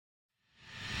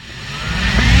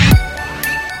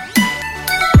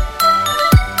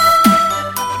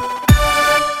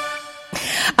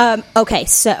Okay,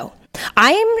 so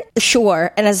I am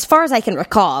sure, and as far as I can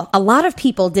recall, a lot of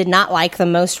people did not like the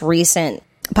most recent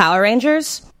Power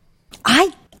Rangers.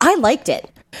 I liked it.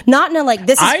 Not in a,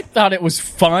 this is... I thought it was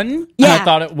fun. Yeah. And I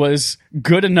thought it was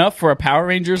good enough for a Power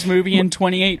Rangers movie in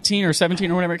 2018 or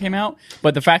 17 or whenever it came out.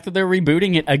 But the fact that they're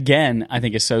rebooting it again, I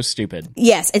think is so stupid.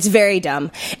 Yes, it's very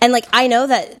dumb. And I know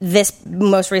that this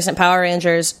most recent Power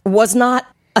Rangers was not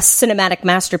a cinematic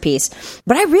masterpiece,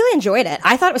 but I really enjoyed it.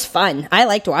 I thought it was fun. I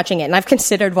liked watching it, and I've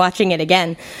considered watching it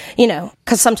again,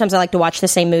 because sometimes I like to watch the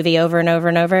same movie over and over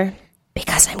and over.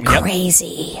 Because I'm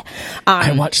crazy.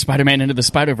 I watched Spider-Man Into the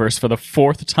Spider-Verse for the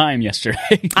 4th time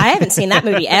yesterday. I haven't seen that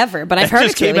movie ever, but I've heard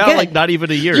it's really good. It just came out not even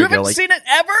a year You ago. haven't seen it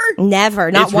ever? Never,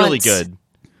 not it's once. It's really good.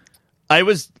 I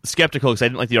was skeptical because I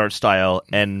didn't like the art style,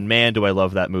 and man, do I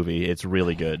love that movie. It's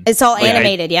really good. It's all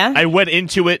animated, yeah? I went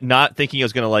into it not thinking I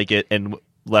was going to like it, and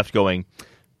left going,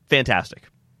 fantastic.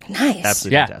 Nice.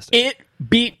 Absolutely fantastic. It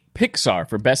beat Pixar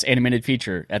for Best Animated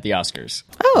Feature at the Oscars.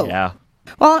 Oh. Yeah.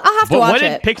 Well, I'll have to watch what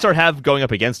it. did Pixar have going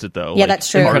up against it, though? Yeah, that's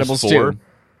true. Incredibles 2.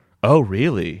 Oh,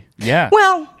 really? Yeah.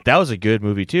 Well, that was a good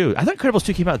movie, too. I thought Incredibles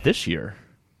 2 came out this year.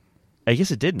 I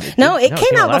guess it didn't. It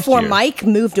came out last before year. Mike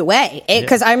moved away.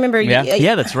 Because I remember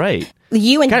yeah, that's right.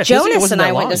 You and God, it feels like it Jonas wasn't and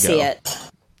I that went to long see ago. it.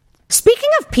 Speaking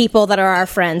of people that are our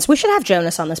friends, we should have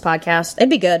Jonas on this podcast. It'd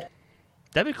be good.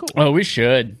 That'd be cool. Oh, we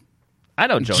should. I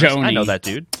know Jonas. Joni. I know that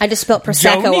dude. I just spilled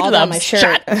Prosecco Joni all down my loves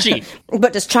shirt. Chachi.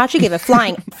 But does Chachi give a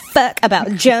flying fuck about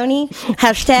Joni?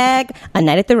 Hashtag a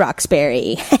night at the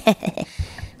Roxbury.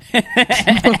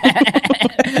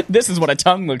 This is what a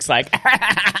tongue looks like.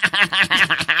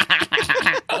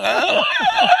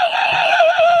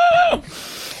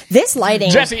 This lighting.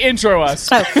 Jesse, intro us.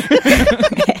 Oh.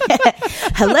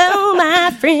 Hello, my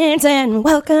friends, and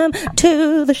welcome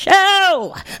to the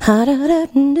show.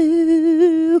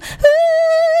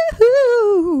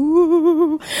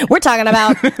 We're talking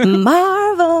about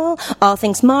Marvel. All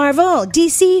things Marvel.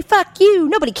 DC, fuck you.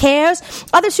 Nobody cares.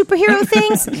 Other superhero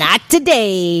things? Not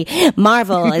today.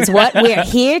 Marvel is what we're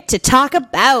here to talk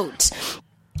about.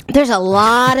 There's a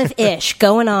lot of ish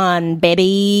going on,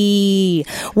 baby.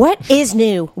 What is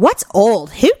new? What's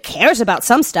old? Who cares about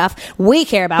some stuff? We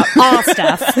care about all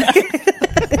stuff.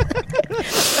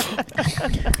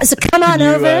 So come on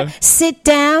over, sit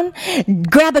down,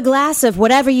 grab a glass of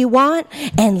whatever you want,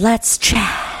 and let's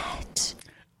chat.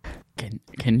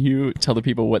 Can you tell the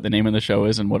people what the name of the show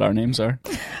is and what our names are?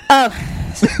 Oh.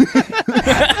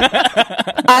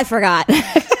 I forgot.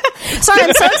 Sorry,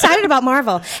 I'm so excited about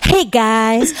Marvel. Hey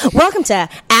guys, welcome to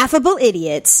Affable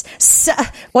Idiots.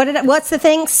 What's the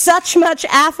thing? Such much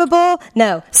affable?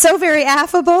 No, so very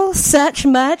affable. Such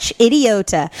much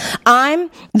idiota.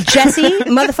 I'm Jesse,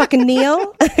 motherfucking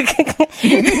Neil.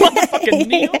 Motherfucking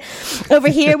Neil. Over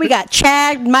here we got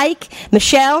Chad, Mike,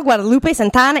 Michelle, Guadalupe,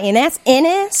 Santana,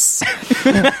 Ines.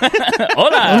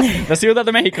 Hola, la Ciudad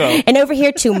de Mexico. And over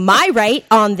here to my right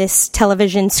on this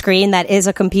television screen that is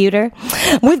a computer,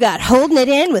 we've got Holding It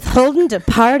In with Holden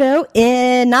DePardo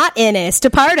not Innes,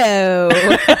 DePardo.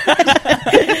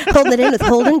 Holding It In with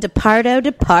Holden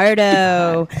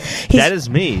DePardo. That is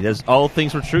me. That's all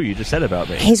things were true you just said about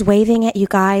me. He's waving at you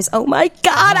guys. Oh my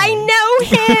God, I know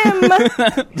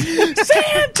him.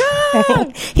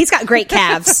 Santa! He's got great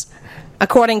calves,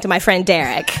 according to my friend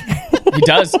Derek. He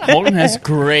does. Holden has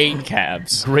great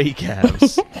calves. Great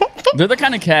calves. They're the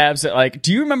kind of calves that,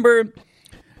 do you remember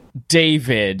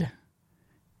David?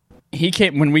 He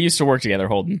came when we used to work together,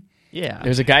 Holden. Yeah.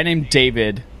 There's a guy named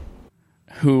David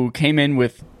who came in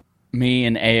with me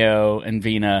and Ao and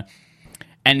Vina,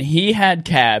 and he had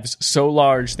calves so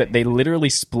large that they literally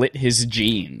split his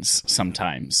jeans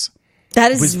sometimes.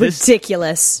 That is Was this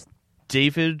ridiculous.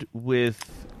 David with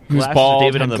Who's glasses, bald, or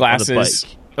David had on the glasses.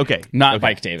 bike? Okay. Not okay.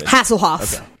 Bike David.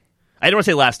 Hasselhoff. Okay. I don't want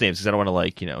to say last names because I don't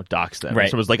want to dox them. Right.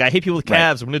 Someone's like, I hate people with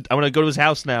calves. I'm gonna go to his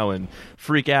house now and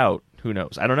freak out. Who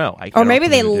knows? I don't know. Or maybe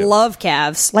they love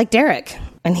calves, like Derek,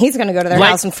 and he's going to go to their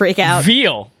house and freak out.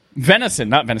 Veal. Venison,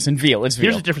 not venison. Veal. It's veal.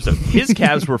 Here's the difference, though. His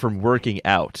calves were from working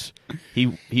out.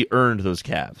 He earned those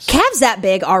calves. Calves that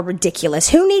big are ridiculous.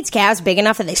 Who needs calves big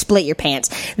enough that they split your pants?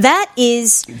 That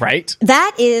is right.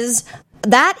 That is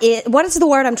what is the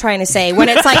word I'm trying to say? When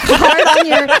it's like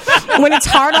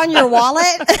hard on your wallet.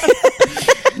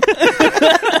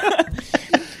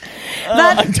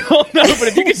 I don't know, but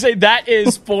if you could say that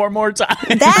is 4 more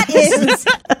times. That is.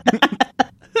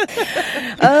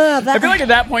 I feel like at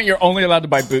that point you're only allowed to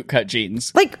buy bootcut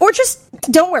jeans. Or just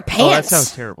don't wear pants. Oh, that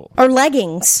sounds terrible. Or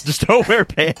leggings. Just don't wear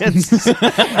pants.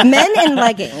 Men in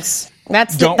leggings.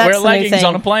 That's don't wear leggings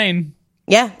on a plane.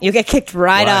 Yeah, you get kicked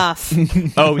right off.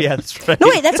 Oh, yeah, that's right. No,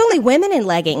 wait, that's only women in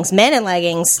leggings. Men in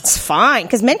leggings, it's fine,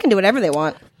 because men can do whatever they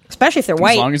want. especially if they're As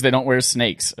white. long as they don't wear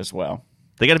snakes as well.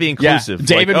 They got to be inclusive. Yeah,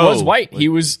 David Like, was white. He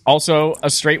was also a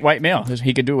straight white male.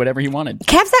 He could do whatever he wanted.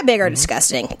 Calves that big are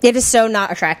disgusting. It is so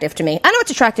not attractive to me. I know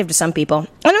it's attractive to some people.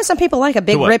 I know some people like a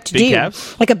big what, ripped big dude,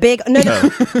 calves? like a big no.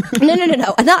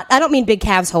 No. I don't mean big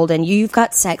calves, Holden. You've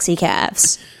got sexy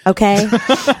calves. Okay.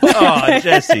 Oh,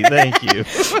 Jesse, thank you.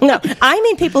 No, I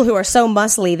mean people who are so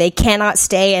muscly they cannot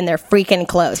stay in their freaking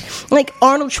clothes, like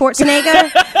Arnold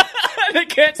Schwarzenegger. They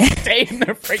can't stay in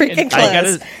their Freaking freaking.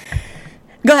 clothes.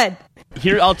 Go ahead.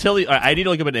 Here, I'll tell you. I need to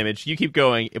look up an image. You keep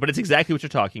going, but it's exactly what you're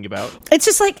talking about. It's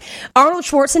just like Arnold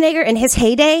Schwarzenegger in his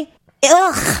heyday.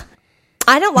 Ugh.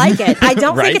 I don't like it. I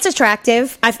don't Right? think it's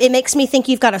attractive. It makes me think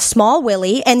you've got a small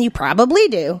willy, and you probably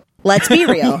do. Let's be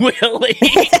real. Willie.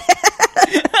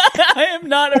 I have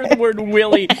not heard the word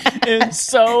Willie in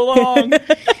so long.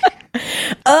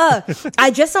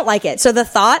 I just don't like it. So the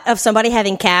thought of somebody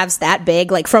having calves that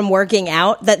big, like from working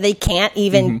out, that they can't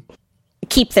even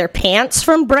keep their pants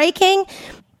from breaking.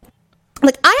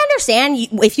 Like, I understand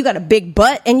if you got a big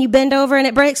butt and you bend over and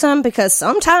it breaks them, because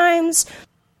sometimes,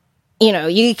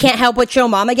 you can't help what your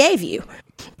mama gave you.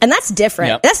 And that's different.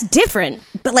 Yep. That's different.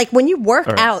 But like when you work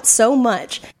out so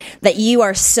much that you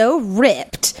are so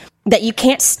ripped that you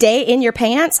can't stay in your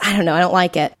pants, I don't know. I don't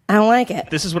like it.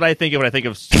 This is what I think of when I think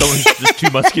of someone who's just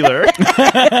too muscular.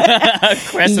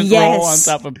 Crescent roll on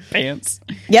top of pants.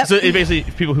 Yep. So it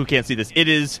basically, people who can't see this, it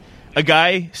is a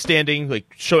guy standing,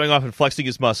 like showing off and flexing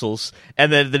his muscles,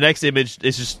 and then the next image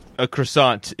is just a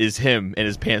croissant is him, and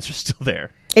his pants are still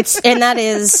there. That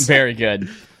is Very good.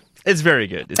 It's very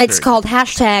good. It's very called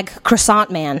hashtag croissant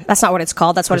man. That's not what it's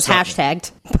called. That's what it's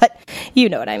hashtagged. But you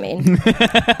know what I mean.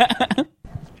 good.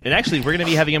 And actually, we're going to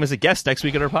be having him as a guest next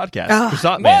week on our podcast.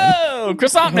 Croissant Man. Whoa,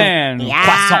 croissant man.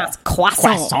 Yeah,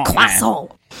 croissant. man.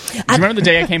 Do you remember the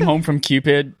day I came home from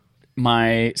Cupid,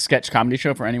 my sketch comedy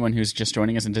show, for anyone who's just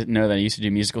joining us and didn't know that I used to do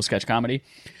musical sketch comedy?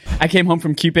 I came home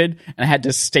from Cupid and I had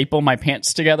to staple my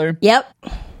pants together. Yep.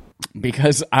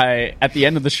 Because at the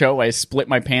end of the show, I split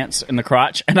my pants in the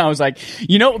crotch, and I was like,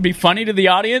 it would be funny to the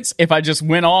audience if I just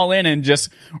went all in and just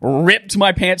ripped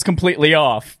my pants completely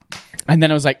off. And then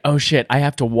I was like, oh shit, I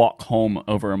have to walk home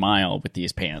over a mile with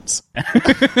these pants. Was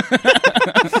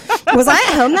I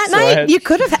at home that night? You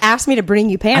could have asked me to bring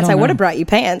you pants. I would have brought you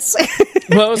pants.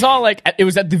 Well, it was all like, it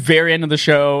was at the very end of the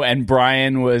show, and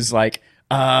Brian was like,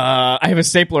 I have a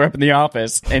stapler up in the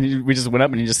office, and we just went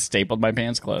up and he just stapled my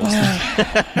pants closed.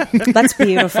 That's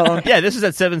beautiful. Yeah, this is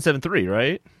at 773,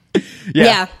 right?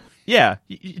 Yeah. Yeah.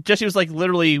 Jesse was like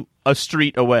literally a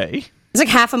street away. It's like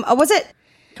half a was it?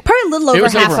 Probably a little over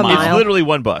was half over a a mile. It's mile. literally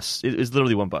one bus. It was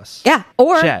literally one bus. Yeah.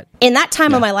 Or Chat. in that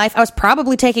time of my life, I was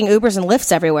probably taking Ubers and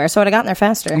Lyfts everywhere, so I'd have gotten there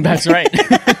faster. That's right.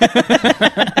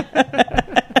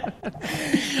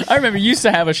 I remember you used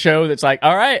to have a show that's like,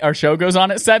 all right, our show goes on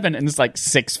at 7, and it's like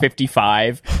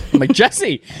 6:55. I'm like,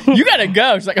 Jesse, you gotta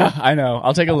go. She's like, oh, I know,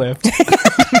 I'll take a lift.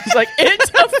 It's like, it's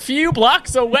a few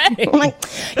blocks away. I'm like,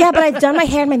 yeah, but I've done my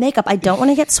hair and my makeup. I don't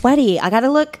want to get sweaty. I gotta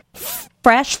look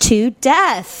fresh to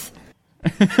death.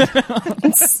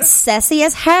 Sassy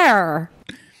as hair.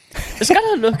 It's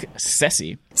gotta look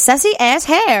sassy. Sassy as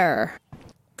hair.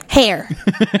 Hair.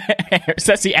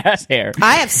 Sassy ass hair.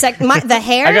 I have the I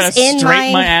hairs gotta in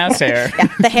straighten my ass hair.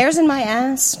 Yeah, the hairs in my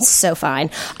ass. It's so fine.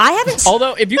 I haven't.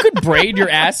 Although, if you could braid your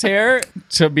ass hair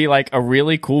to be like a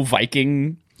really cool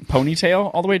Viking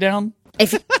ponytail all the way down.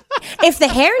 If the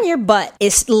hair in your butt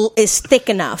is thick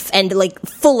enough and like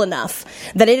full enough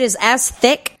that it is as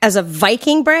thick as a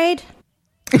Viking braid,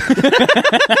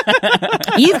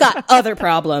 you've got other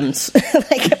problems.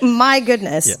 Like, my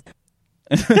goodness. Yeah.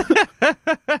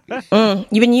 You've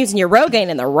been using your Rogaine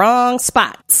in the wrong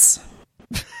spots.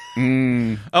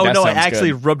 Oh That no, I sounds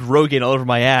actually good. rubbed Rogaine all over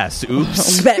my ass.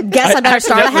 Oops. But guess I better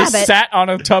start a accidentally habit. sat on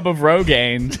a tub of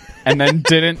Rogaine and then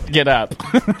didn't get up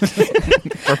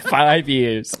for 5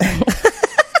 years.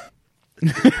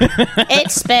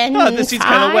 It's been Oh, this seat's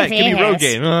kind of wet. 5 Give me years.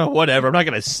 Rogaine. Whatever. I'm not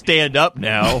going to stand up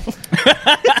now.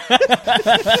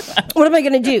 What am I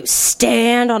going to do?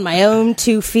 Stand on my own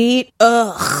 2 feet?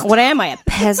 Ugh. What am I, a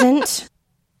peasant?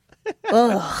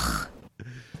 Ugh.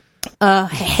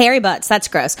 Hairy butts. That's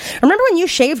gross. Remember when you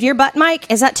shaved your butt,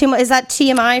 Mike? Is that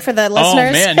TMI for the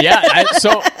listeners? Oh man, yeah.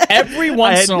 So every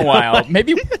once in a while,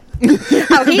 maybe maybe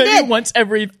did. once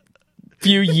every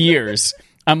few years,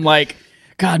 I'm like,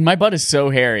 God, my butt is so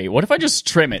hairy. What if I just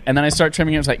trim it? And then I start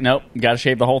trimming it. It's like, nope, got to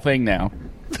shave the whole thing now.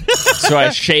 So I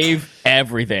shave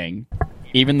everything,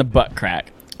 even the butt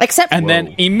crack. Except, And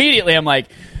then immediately I'm like,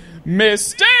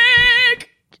 mistake.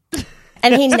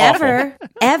 and he never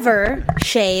ever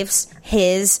shaves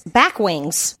his back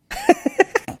wings.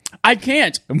 I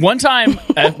can't. One time,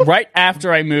 right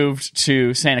after I moved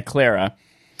to Santa Clara,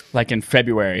 like in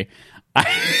February,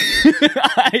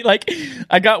 I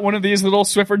got one of these little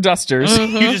Swiffer dusters.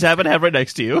 You just happen to have right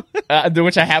next to you.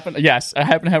 Which I happen to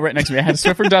have right next to me. I had a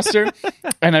Swiffer duster,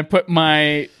 and I put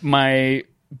my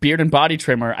beard and body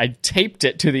trimmer. I taped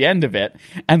it to the end of it,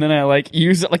 and then I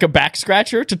used it like a back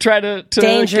scratcher to try to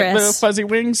get the fuzzy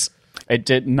wings. It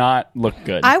did not look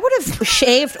good. I would have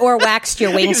shaved or waxed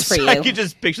your wings for you. I could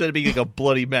just picture that being like a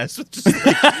bloody mess.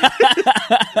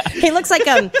 He looks like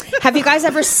have you guys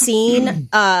ever seen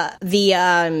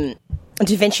the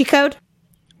Da Vinci Code?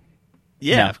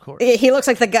 Yeah, of course. He looks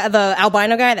like the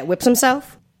albino guy that whips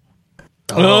himself.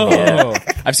 Oh,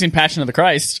 I've seen Passion of the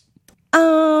Christ.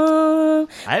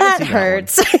 That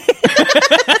hurts.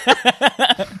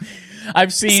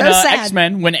 I've seen So sad.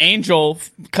 X-Men when Angel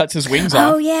cuts his wings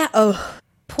off. Oh yeah. Oh,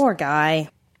 poor guy.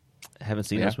 I haven't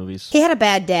seen those movies. He had a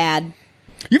bad dad.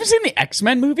 You haven't seen the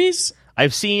X-Men movies? I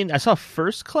saw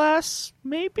First Class,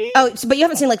 maybe? Oh, but you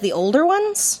haven't seen the older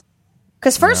ones?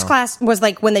 Because First Class was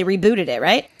when they rebooted it,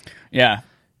 right? Yeah.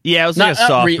 Yeah, it was like a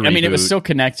soft reboot. I mean, it was still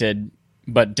connected,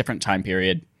 but different time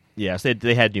period. Yes,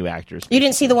 they had new actors. You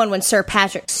didn't see the one when Sir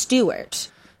Patrick Stewart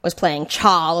was playing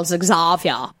Charles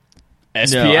Xavier.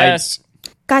 SPS.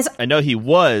 Guys, I know he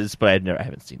was, but I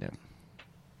haven't seen him.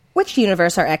 which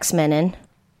universe are X-Men in?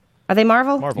 Are they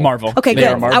Marvel? Marvel. Okay, They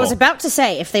are good. Marvel. I was about to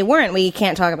say, if they weren't, we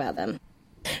can't talk about them.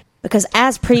 Because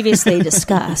as previously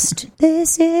discussed,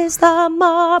 this is the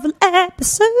Marvel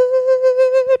episode.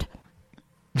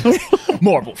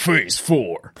 Marvel Phase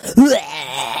 4.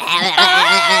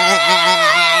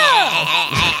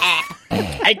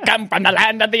 I come from the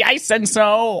land of the ice and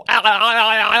snow. That's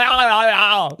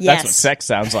Yes. what sex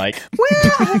sounds like.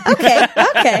 Well, okay.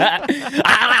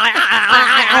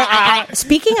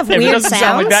 Speaking of If it weird doesn't sounds,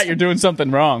 sound like that, you're doing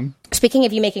something wrong. speaking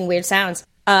of you making weird sounds,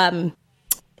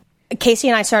 Casey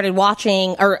and I started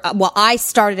watching, I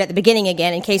started at the beginning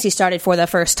again, and Casey started for the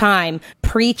first time,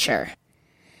 Preacher.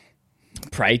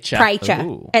 Preacher.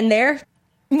 Ooh. And there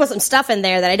was some stuff in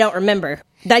there that I didn't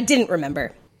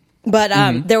remember.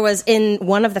 But there was in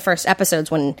one of the first episodes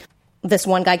when this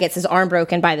one guy gets his arm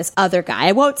broken by this other guy.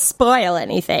 I won't spoil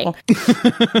anything.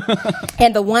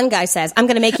 And the one guy says, I'm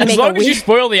going to make you As make long a as you weird...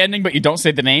 spoil the ending, but you don't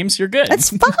say the names, you're good. That's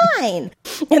fine.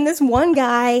 And this one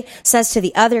guy says to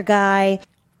the other guy,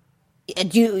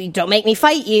 you don't make me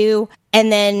fight you.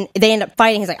 And then they end up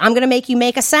fighting. He's like, I'm going to make you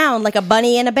make a sound like a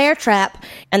bunny in a bear trap.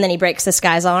 And then he breaks this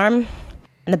guy's arm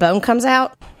and the bone comes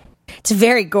out. It's a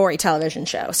very gory television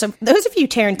show. So those of you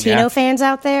Tarantino fans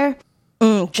out there,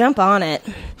 jump on it.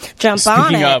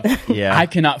 Speaking of, Yeah. I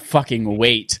cannot fucking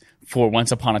wait for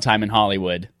Once Upon a Time in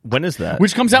Hollywood, When is that?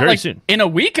 which comes out Very like soon. in a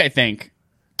week, I think.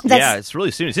 Yeah, it's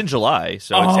really soon. It's in July,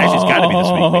 so it's got to be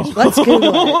this week. Basically. Let's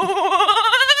Google it.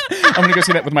 I'm gonna go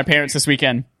see that with my parents this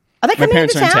weekend. Are they My coming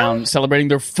parents into are in town? town celebrating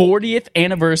their 40th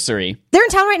anniversary. They're in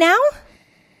town right now?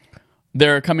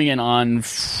 They're coming in on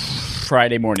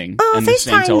Friday morning. Oh, and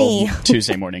staying FaceTime till me.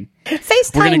 Tuesday morning.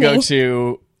 FaceTime We're gonna me. go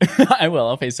to.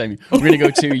 I'll FaceTime you. We're gonna go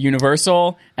to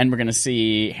Universal and we're gonna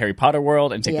see Harry Potter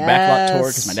World and take the backlot tour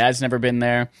because my dad's never been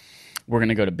there. We're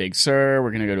gonna go to Big Sur.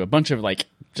 We're gonna go to a bunch of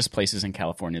just places in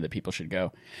California that people should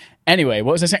go. Anyway,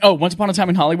 what was I saying? Oh, Once Upon a Time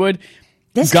in Hollywood.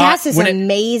 This cast is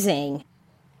amazing.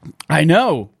 I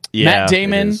know. Yeah, Matt it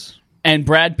Damon is. and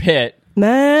Brad Pitt.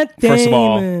 Matt Damon. First of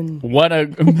all, what a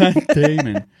Matt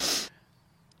Damon.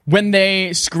 When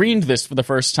they screened this for the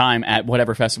first time at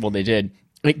whatever festival they did,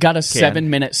 it got a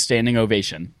 7-minute standing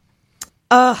ovation.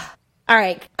 All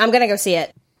right, I'm going to go see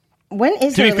it. When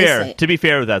is the release date? To be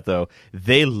fair with that though,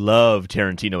 they love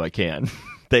Tarantino at Cannes.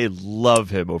 They love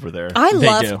him over there. I do.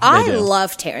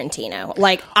 love Tarantino.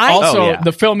 Also, yeah.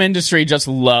 the film industry just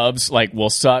loves, will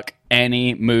suck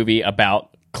any movie about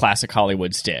classic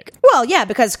Hollywood's dick. Well, yeah,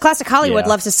 because classic Hollywood Yeah.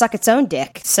 loves to suck its own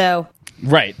dick. So,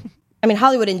 Right. I mean,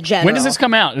 Hollywood in general. When does this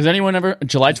come out? Does anyone ever?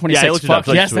 July 26th? Yeah, I looked it up.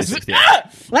 Fuck, yes. July That's, 26th, yeah.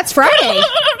 That's Friday. Is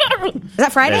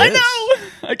that Friday? Yeah, it is.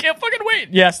 I can't fucking wait.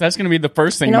 Yes, that's going to be the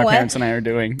first thing You know my what? parents and I are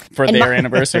doing for And their my-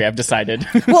 anniversary, I've decided.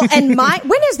 Well, and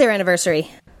when is their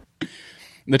anniversary?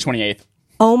 The 28th.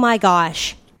 Oh my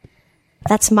gosh.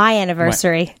 That's my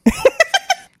anniversary.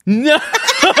 No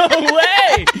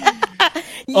way!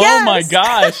 Oh my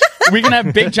gosh. We can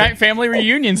have big giant family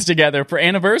reunions together for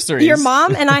anniversaries. Your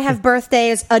mom and I have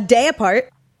birthdays a day apart.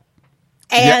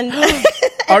 And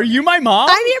Are you my mom?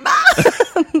 I'm your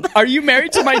mom. Are you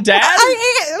married to my dad?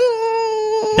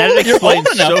 That explains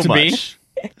old enough so to be. much.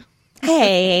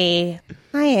 Hey,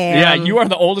 I am. Yeah, you are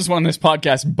the oldest one on this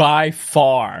podcast by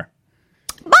far.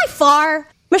 By far.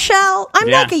 Michelle, I'm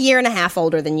Yeah. like a year and a half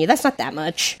older than you. That's not that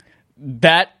much.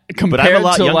 that But compared I'm a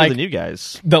lot to younger like than you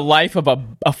guys. the life of a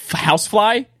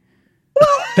housefly,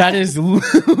 that is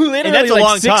literally that's a like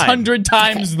long time. 600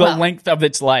 times the well. length of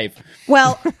its life.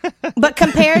 Well, but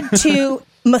compared to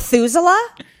Methuselah,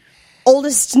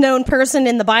 oldest known person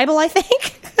in the Bible, I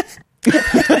think.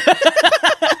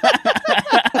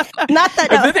 Not that.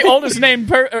 If they're the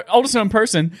oldest known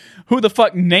person, who the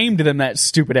fuck named them that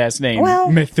stupid ass name? Well,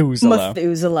 Methuselah.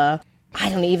 Methuselah. I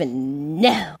don't even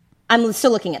know. I'm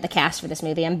still looking at the cast for this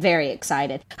movie. I'm very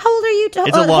excited. How old are you?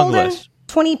 It's a long Holden? list.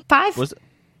 25? Was it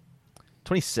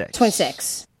 26?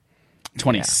 26.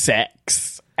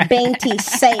 26. Bainty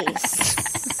says.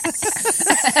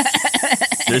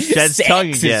 There's Jed's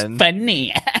tongue Sex again. is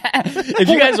funny. If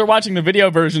you guys are watching the video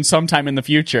version sometime in the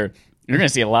future, you're going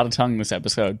to see a lot of tongue this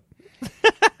episode.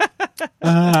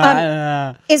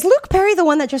 Is Luke Perry the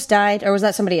one that just died, or was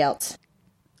that somebody else?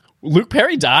 Luke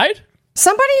Perry died?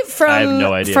 Somebody from. I have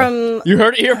no idea. From You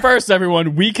heard it here first,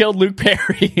 everyone. We killed Luke Perry.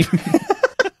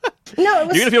 no, it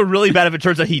was. You're gonna feel really bad if it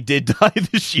turns out he did die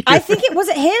this year. I think it was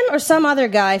it him or some other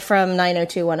guy from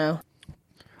 90210.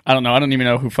 I don't know. I don't even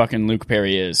know who fucking Luke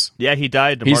Perry is. Yeah, he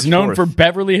died. He's March known 4th. for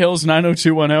Beverly Hills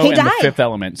 90210 He and The died. Fifth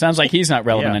Element. Sounds like he's not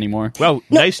relevant Yeah. anymore. Well,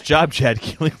 nice job, Chad,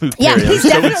 killing Luke Yeah, Perry. I'm he's so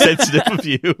definitely- insensitive of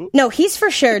you. No, he's for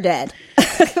sure dead.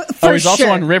 Oh, he's also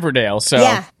on Riverdale, so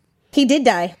Yeah, he did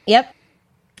die. Yep.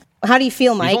 How do you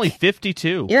feel, Mike? He's only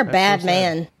 52. You're a That's bad so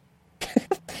sad. man.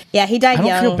 Yeah, he died I don't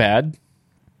young. feel bad.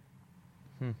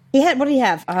 He had what did he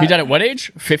have? He died at what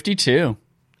age? 52.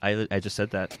 I just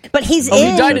said that. But he's Oh,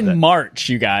 in. he died Said in that. March,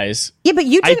 you guys. Yeah, but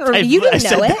you didn't. You didn't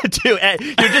said know it. that too.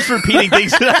 You're just repeating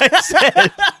things that I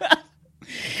said.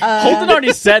 Holden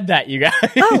already said that, you guys.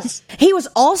 Oh, he was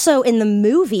also in the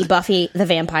movie Buffy the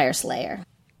Vampire Slayer.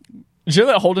 Did you know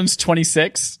that Holden's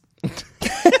 26?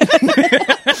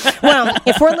 Well,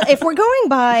 if we're going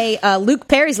by Luke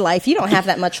Perry's life, you don't have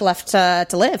that much left to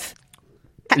live.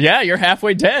 Yeah, you're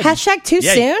halfway dead. Hashtag too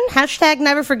Yeah. soon. Hashtag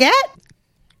never forget.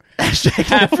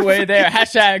 Halfway there.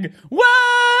 Hashtag,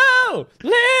 whoa,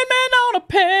 lemon on a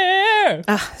pear.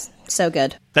 So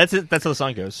good. That's it. That's how the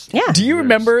song goes. Yeah. Do you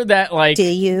remember that, like, Do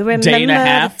you remember day and a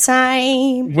half the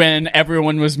time? when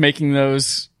everyone was making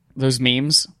those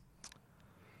memes?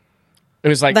 It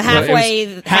was like The it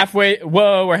was halfway.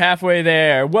 Whoa, we're halfway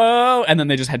there. Whoa, and then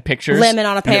they just had pictures. Lemon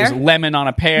on a and it was pear? lemon on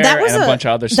a pear, That was and a bunch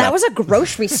of other stuff. That was a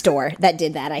grocery store that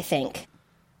did that. I think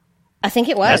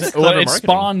it was. That's- well, clever it marketing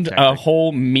spawned a tactic.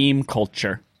 whole meme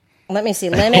culture. Let me see.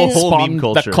 whole Lemon meme Spawned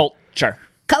culture. the culture.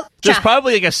 culture. There's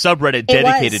probably like a subreddit It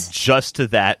dedicated was. just to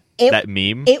that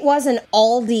meme. It was an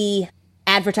Aldi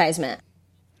advertisement.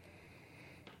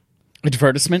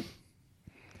 Advertisement.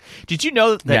 Did you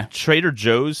know that Yeah. Trader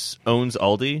Joe's owns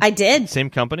Aldi? I did.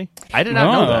 Same company? I did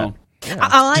not know that.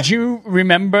 Oh. Did you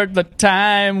remember the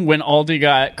time when Aldi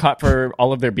got caught for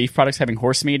all of their beef products having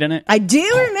horse meat in it? I do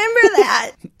remember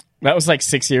that. That was like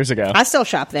 6 years ago. I still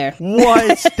shop there.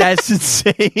 What? That's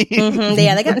insane.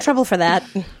 Yeah, they got in trouble for that.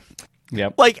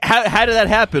 Yep. Like, how did that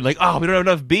happen? Like, oh, we don't have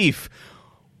enough beef.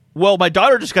 Well, my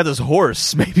daughter just got this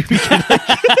horse. Maybe we can.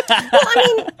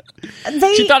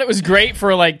 She thought it was great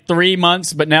for like 3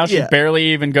 months, but now she Yeah.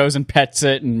 barely even goes and pets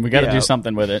it, and we got to Yeah. do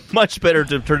something with it. Much better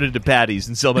to turn it into patties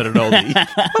and sell them at an Aldi.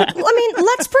 I mean,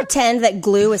 let's pretend that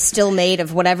glue is still made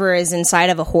of whatever is inside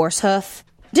of a horse hoof.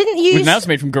 Didn't you Now it's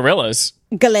made from gorillas.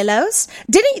 Galillos?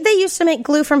 Didn't they used to make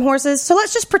glue from horses? So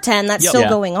let's just pretend that's still Yeah.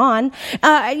 going on.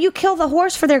 You kill the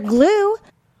horse for their glue.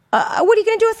 What are you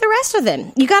going to do with the rest of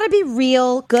them? You got to be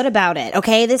real good about it,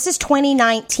 okay? This is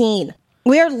 2019.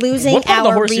 We are losing What part of the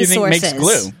our horse resources. do you think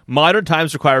makes glue? Modern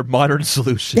times require modern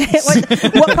solutions.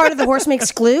 what part of the horse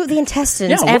makes glue? The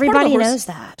intestines. Yeah, what part of the Everybody horse- knows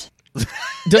that.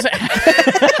 Does it?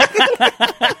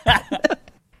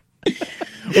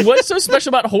 What's so special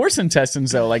about horse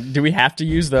intestines, though? Like, do we have to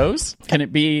use those? Can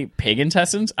it be pig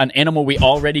intestines, an animal we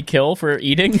already kill for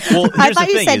eating? Well, here's I thought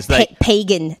the you thing: said is like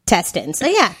pagan intestines. So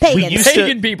yeah, pagans. used to-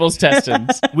 Pagan people's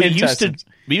intestines. we used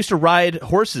Intestines. to ride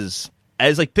horses.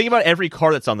 As like think about every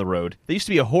car that's on the road. There used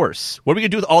to be a horse. What are we gonna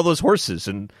do with all those horses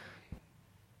and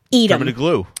Eat turn them into them.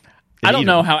 glue? I don't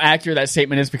know how accurate that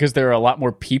statement is because there are a lot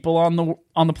more people on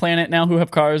the planet now who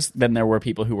have cars than there were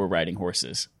people who were riding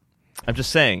horses. I'm just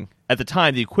saying. At the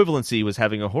time, the equivalency was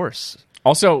having a horse.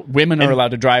 Also, women are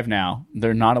allowed to drive now.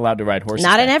 They're not allowed to ride horses.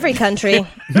 Not in back every country.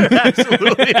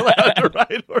 Absolutely allowed to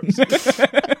ride horses.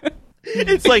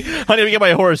 It's like, honey, let me get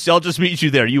my horse. I'll just meet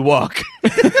you there. You walk.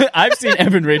 then. I've seen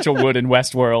Evan Rachel Wood in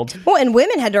Westworld. Well, and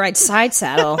women had to ride side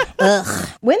saddle. Ugh.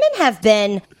 Women have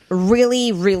been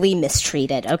really, really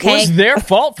mistreated, It okay? was their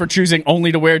fault for choosing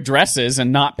only to wear dresses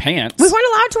and not pants. We weren't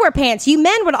allowed to wear pants. You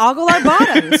men would ogle our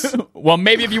bottoms. Well,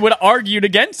 maybe if you would have argued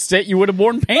against it, you would have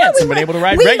worn pants and been able to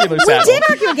ride regular We saddles. did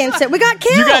argue against it. We got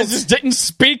killed. You guys just didn't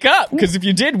speak up, because if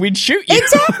you did, we'd shoot you.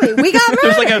 Exactly. We got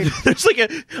murdered. There's like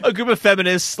a group of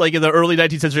feminists like in the early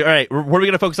 19th century. All right, what are we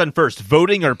going to focus on first?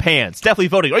 Voting or pants? Definitely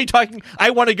voting. Are you talking?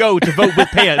 I want to go to vote with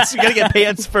pants. You got to get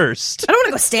pants first. I don't want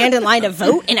to go stand in line to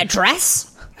vote in a dress.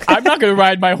 I'm not going to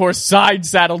ride my horse side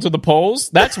saddle to the polls.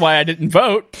 That's why I didn't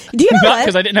vote. Do you know Not what?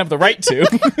 because I didn't have the right to.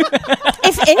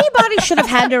 If anybody should have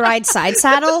had to ride side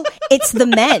saddle, it's the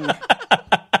men.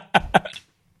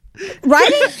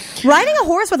 Riding a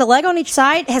horse with a leg on each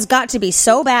side has got to be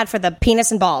so bad for the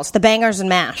penis and balls, the bangers and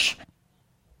mash.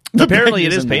 Apparently, it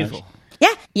bangers is and painful. Yeah,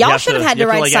 You y'all should have had to you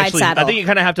ride like, side actually, saddle. I think you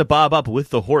kind of have to bob up with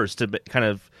the horse to kind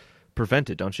of prevent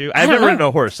it, don't you? I've don't never know. ridden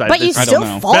a horse. But you I don't still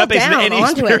know. fall Not based on down any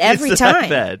onto it every experience that I've time.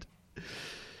 had.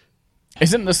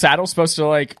 Isn't the saddle supposed to,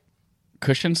 like,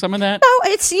 cushion some of that? No,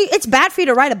 it's bad for you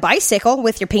to ride a bicycle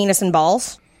with your penis and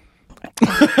balls.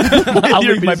 I'll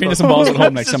leave my penis and balls at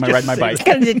home next time I ride my bike.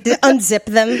 Gotta unzip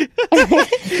them.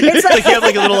 It's Like you have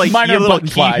like a little Mine you have are a little button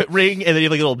key fly. ring, and then you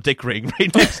have like a little dick ring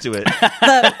right next to it.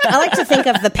 I like to think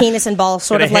of the penis and balls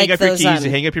sort Gotta of like hang up your those. keys, you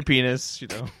hang up your penis. You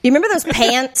know, You remember those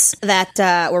pants that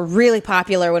were really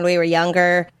popular when we were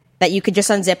younger? That you could just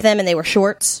unzip them and they were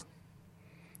shorts.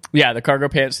 Yeah, the cargo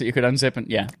pants that you could unzip and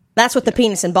yeah. That's what the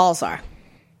penis and balls are.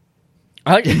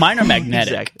 I like mine are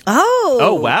magnetic. Exactly.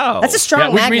 Oh, wow. that's a strong Yeah,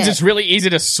 which magnet. means it's really easy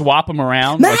to swap them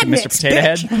around like a Mr. Magnets, Potato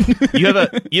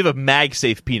bitch. Head. you have a mag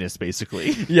safe penis,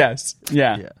 basically. Yes.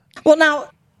 Yeah. Well, now,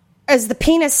 is the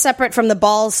penis separate from the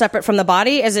balls, separate from the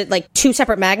body? Is it like two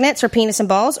separate magnets for penis and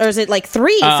balls, or is it like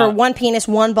three for one penis,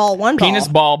 one ball, one ball? Penis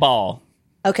ball.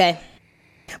 Okay.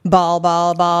 Ball,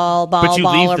 But you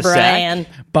leave or the sack? brand.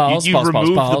 Balls, You balls,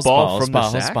 remove balls, the ball balls, from the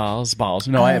balls, sack? balls.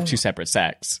 No, I have two separate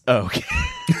sacks. Oh, okay.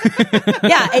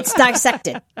 Yeah, it's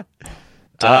dissected.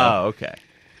 Oh, okay.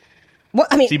 What,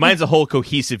 I mean, See, mine's a whole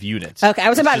cohesive unit. okay, I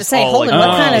was about to Just say, all hold like on, what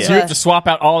one. kind of? So you have to swap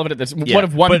out all of it at this. Yeah, What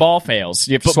if one but- ball fails?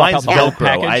 You have to But swap mine's out the whole Velcro.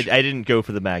 package. I didn't go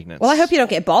for the magnets. Well, I hope you don't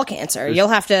get ball cancer. You'll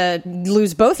have to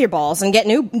lose both your balls and get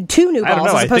two new I don't balls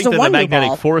know. as I opposed think to that one the new magnetic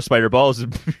ball forest spider balls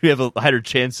you have a higher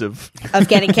chance of of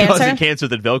getting causing cancer. cancer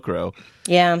than Velcro.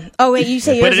 Yeah. Oh wait, you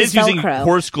say yours But it is using Velcro.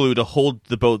 horse glue to hold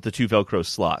the two Velcro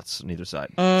slots on either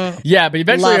side. Yeah, but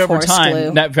eventually Love over horse time,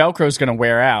 glue. that Velcro is going to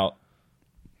wear out.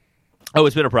 Oh,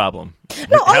 it's been a problem.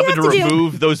 No, all you Having to have to do-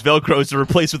 remove those Velcros to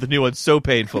replace with the new one's so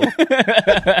painful.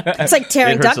 It's like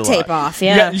tearing It hurts duct a lot. tape off. You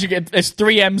Yeah. got- you get it's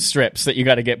 3M strips that you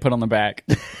got to get put on the back.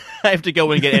 I have to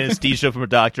go and get anesthesia from a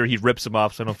doctor. He rips them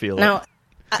off so I don't feel Now,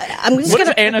 I'm just What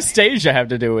gonna. does Anastasia have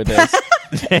to do with this?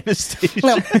 it. Anesthesia.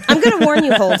 No, I'm going to warn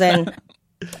you, Holden.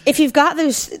 If you've got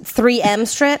those 3M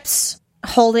strips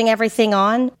holding everything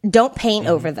on, don't paint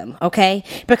over them, okay?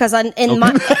 Because my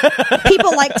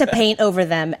people like to paint over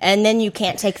them, and then you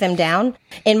can't take them down.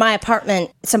 In my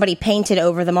apartment, somebody painted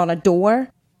over them on a door,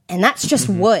 and that's just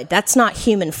wood. That's not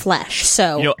human flesh.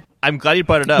 So, You know, I'm glad you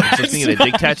brought it up. I was thinking of a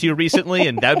dick tattoo recently,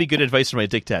 and that would be good advice for my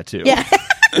dick tattoo. yeah.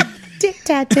 Dick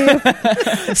tattoo.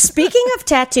 Speaking of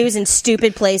tattoos in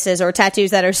stupid places or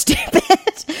tattoos that are stupid,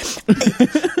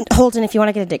 Holden, if you want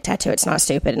to get a dick tattoo, it's not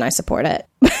stupid, and I support it.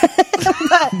 But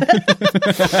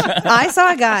I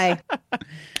saw a guy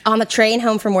on the train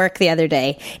home from work the other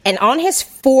day, and on his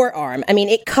forearm, I mean,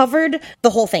 it covered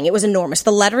the whole thing. It was enormous.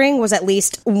 The lettering was at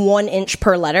least 1 inch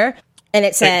per letter, and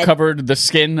it said It covered the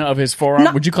skin of his forearm.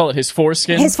 No. Would you call it his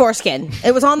foreskin? his foreskin.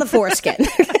 It was on the foreskin.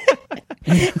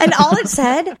 And all it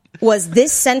said was,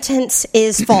 "This sentence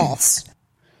is false."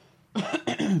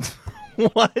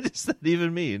 What does that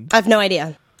even mean? I have no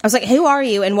idea. I was like, who are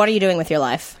you and what are you doing with your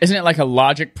life? Isn't it like a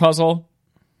logic puzzle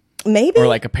Maybe. or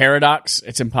like a paradox?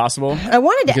 It's impossible. I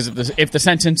wanted to. Because if the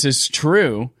sentence is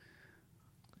true,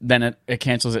 then it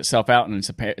cancels itself out and it's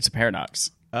a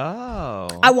paradox. Oh.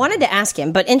 I wanted to ask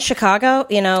him, but in Chicago,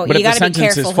 But you if got the to be sentence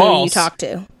is careful who you false- talk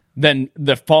to. Then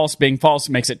the false being false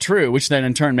makes it true, which then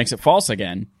in turn makes it false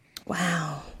again.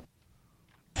 Wow.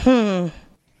 I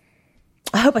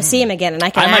hope I see him again and I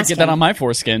can I might ask get him. that on my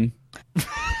foreskin.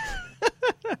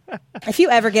 If you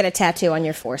ever get a tattoo on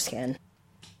your foreskin.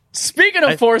 Speaking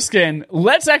of foreskin,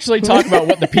 let's actually talk about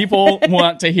what the people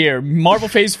want to hear. Marvel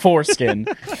Phase foreskin.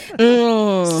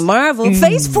 Marvel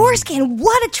face foreskin.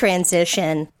 What a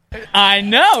transition. I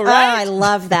know, Oh, right? I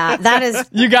love that. That is,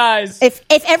 You guys. if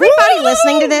everybody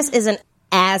listening to this isn't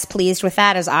as pleased with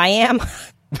that as I am,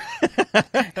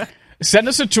 Send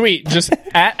us a tweet, just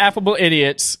at Affable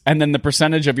Idiots, and then the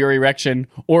percentage of your erection.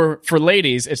 Or for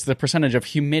ladies, it's the percentage of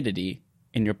humidity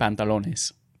in your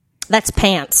pantalones. That's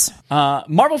pants.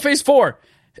 Marvel Phase 4,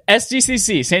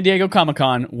 SDCC, San Diego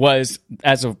Comic-Con, was,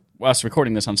 as of us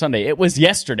recording this on Sunday, it was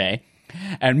yesterday.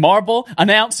 And Marvel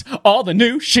announced all the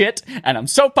new shit, and I'm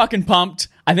so fucking pumped.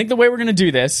 I think the way we're going to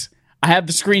do this, I have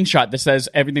the screenshot that says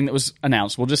everything that was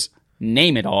announced. We'll just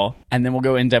name it all, and then we'll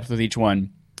go in depth with each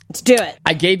one. Let's do it.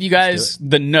 I gave you guys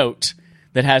the note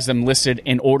that has them listed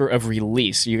in order of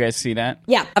release. You guys see that?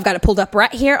 Yeah, I've got it pulled up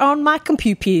right here on my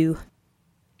computer.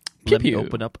 Let me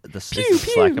open up the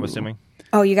Slack, I'm assuming.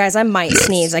 Oh, you guys, I might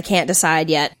sneeze. I can't decide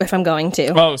yet if I'm going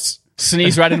to. Oh,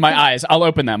 sneeze right in my eyes. I'll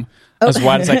open them as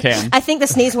wide as I can. I think the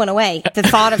sneeze went away. The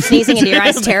thought of sneezing into your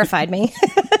eyes terrified me.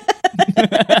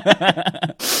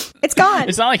 It's gone.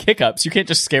 It's not like hiccups. You can't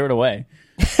just scare it away.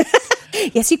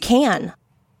 Yes, you can.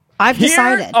 I've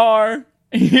decided.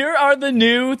 Here are the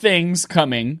new things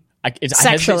coming. I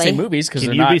hesitate to say movies because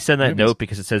they're not. Can you resend that movies. note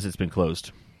because it says it's been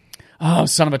closed? Oh,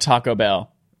 son of a Taco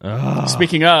Bell.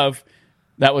 Speaking of,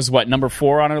 that was what, number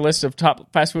 4 on our list of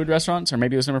top fast food restaurants, or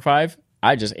maybe it was number 5.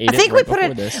 I just ate it. I think we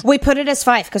put it as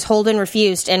 5 because Holden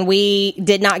refused, and we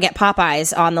did not get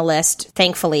Popeyes on the list,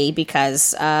 thankfully,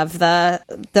 because of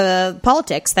the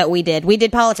politics that we did. We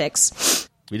did politics.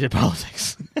 We did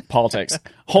politics. Politics.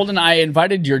 Holden, I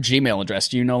invited your Gmail address.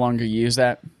 Do you no longer use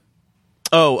that?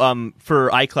 Oh, for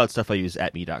iCloud stuff, I use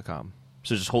 @me.com.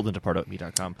 So just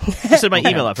holdendepardo@me.com. Just send my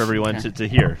email out for everyone to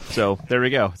hear. So there we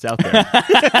go. It's out there.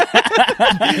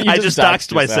 I just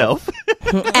doxed myself.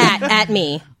 at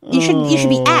me. You should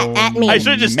be at me. I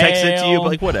should have just texted it to you, but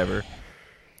like whatever.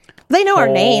 They know our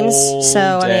names, so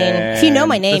I mean, if you know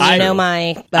my name, you know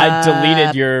my. I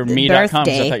deleted your me.com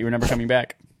because I thought you were never coming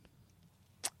back.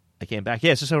 I came back.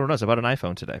 Yeah, it's just so everyone knows. I bought an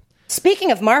iPhone today.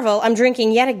 Speaking of Marvel, I'm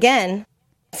drinking yet again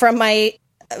from my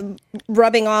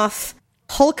rubbing off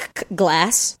Hulk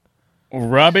glass.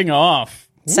 Rubbing off.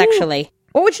 Sexually. Ooh.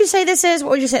 What would you say this is?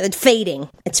 What would you say? It's fading.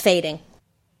 It's fading.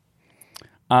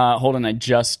 Hold on. I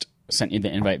just sent you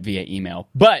the invite via email.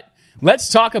 But let's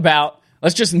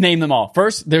just name them all.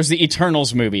 First, there's the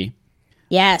Eternals movie.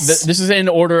 Yes. This is in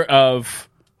order of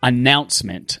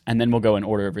announcement, and then we'll go in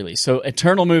order of release. So,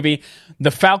 Eternal movie, The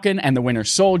Falcon and the Winter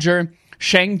Soldier,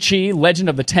 Shang-Chi, Legend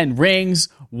of the Ten Rings,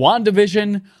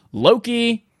 WandaVision,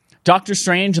 Loki, Doctor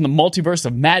Strange and the Multiverse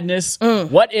of Madness,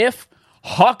 What If,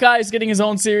 Hawkeye's getting his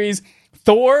own series,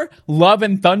 Thor, Love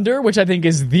and Thunder, which I think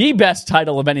is the best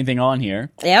title of anything on here.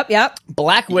 Yep.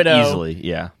 Black Widow. Easily,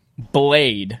 yeah.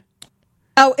 Blade.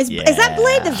 Oh, is that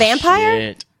Blade the vampire?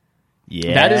 Shit.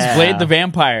 Yeah. That is Blade the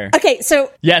Vampire. Okay, so...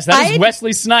 Yes, that is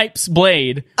Wesley Snipes'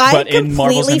 Blade, but in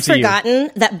Marvel's MCU. I'd completely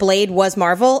forgotten that Blade was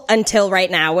Marvel until right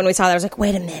now when we saw that. I was like,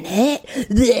 wait a minute.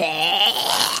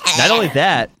 Not only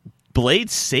that, Blade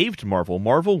saved Marvel.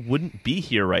 Marvel wouldn't be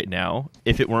here right now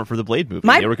if it weren't for the Blade movie.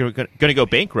 They were going to go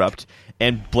bankrupt,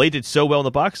 and Blade did so well in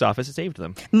the box office, it saved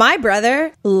them. My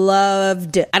brother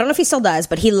loved, I don't know if he still does,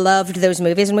 but he loved those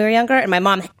movies when we were younger, and my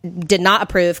mom did not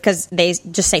approve because they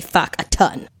just say fuck a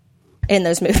ton in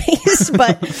those movies,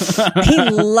 but he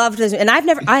loved those. And I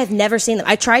have never seen them.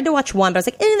 I tried to watch one, but I was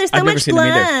like, there's so much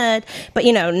blood. But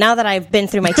now that I've been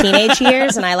through my teenage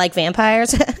years and I like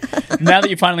vampires. Now that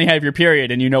you finally have your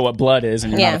period and you know what blood is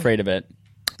and you're not afraid of it.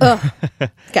 Ugh.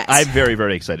 Guys. I'm very,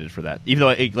 very excited for that. Even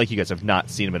though, like you guys, have not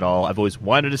seen them at all. I've always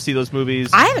wanted to see those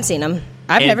movies. I haven't seen them.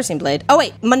 I've never seen Blade. Oh,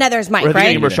 wait. There's Mike, right?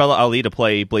 Getting Mahershala Ali to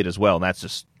play Blade as well, and that's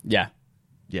just... Yeah.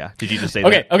 Did you just say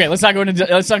that? Okay. Let's not go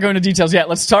into details yet.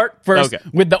 Let's start first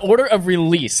with the order of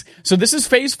release. So this is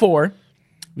Phase 4.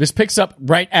 This picks up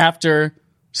right after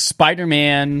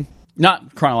Spider-Man,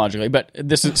 not chronologically, but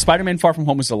this is Spider-Man Far From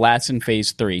Home was the last in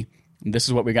Phase 3. And this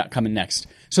is what we got coming next.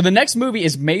 So the next movie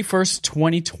is May 1st,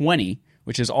 2020,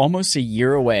 which is almost a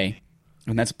year away,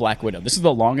 and that's Black Widow. This is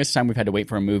the longest time we've had to wait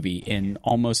for a movie in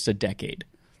almost a decade.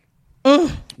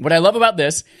 What I love about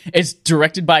this is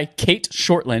directed by Kate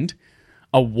Shortland,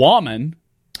 a woman,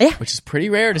 which is pretty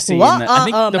rare to see. I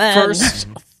think the first,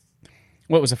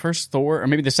 what was the first Thor, or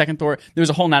maybe the second Thor? There was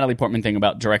a whole Natalie Portman thing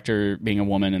about director being a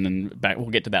woman, and then we'll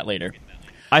get to that later.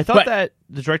 I thought that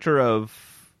the director of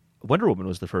Wonder Woman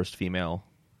was the first female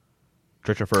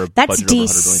director for a budget over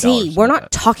 $100 million. DC. We're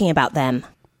not talking about them.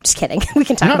 Just kidding. We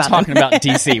can talk about them. We're not talking about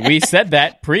DC. We said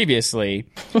that previously.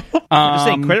 I'm just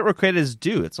saying credit where credit is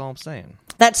due. That's all I'm saying.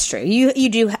 That's true. You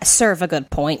do serve a good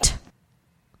point.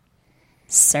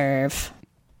 Serve.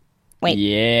 Wait.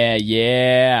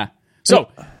 Yeah. So,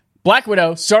 Black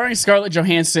Widow, starring Scarlett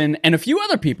Johansson and a few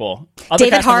other people.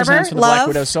 David Harbour, for the Black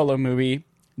Widow solo movie.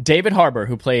 David Harbour,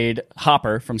 who played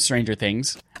Hopper from Stranger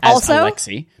Things as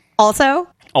Alexi.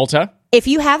 Alta. If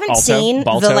you haven't seen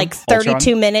the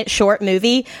 32-minute short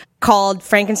movie called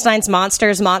Frankenstein's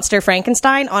Monster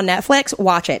Frankenstein on Netflix,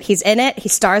 watch it. He's in it. He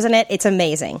stars in it. It's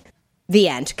amazing. The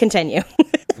end. Continue.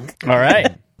 All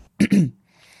right.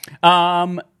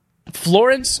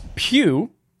 Florence Pugh,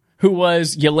 who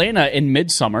was Yelena in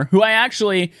Midsommar, who I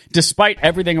actually, despite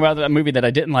everything about that movie that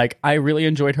I didn't like, I really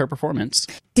enjoyed her performance.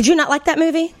 Did you not like that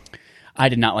movie? I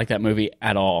did not like that movie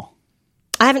at all.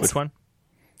 I haven't. Which one?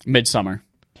 Midsommar.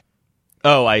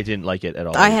 Oh, I didn't like it at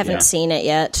all. I haven't seen it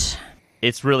yet.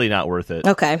 It's really not worth it.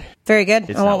 Okay, very good.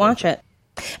 It's I won't not watch worth it.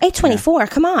 A24,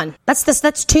 come on.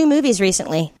 That's 2 movies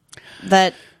recently.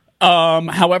 That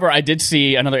However, I did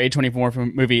see another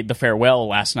A24 movie, The Farewell,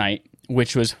 last night,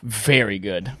 which was very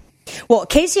good. Well,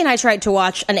 Casey and I tried to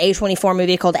watch an A24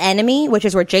 movie called Enemy, which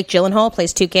is where Jake Gyllenhaal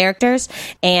plays 2 characters,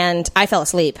 and I fell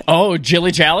asleep. Oh,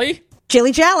 Jilly Jally?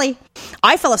 Jilly Jally.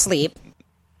 I fell asleep,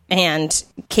 and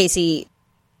Casey,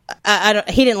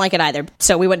 he didn't like it either,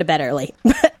 so we went to bed early.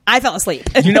 I fell asleep.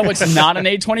 You know what's not an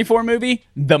A24 movie?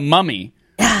 The Mummy.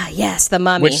 Ah, yes, The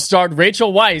Mummy. Which starred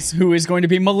Rachel Weisz, who is going to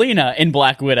be Melina in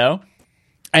Black Widow.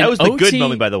 And That was the good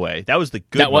Mummy, by the way. That was the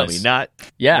good Mummy, not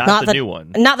the new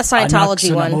one. Not the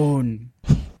Scientology one.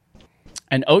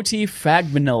 And O.T.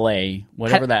 Fagbanale,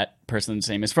 whatever that person's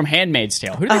name is, from Handmaid's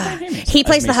Tale. Who did they play in Handmaid's Tale? He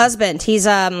plays the husband. He's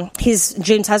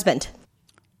June's husband.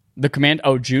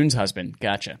 June's husband.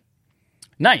 Gotcha.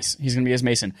 Nice. He's going to be as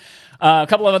Mason. A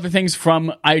couple of other things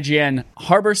from IGN.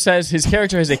 Harbour says his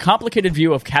character has a complicated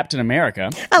view of Captain America,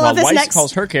 while Weiss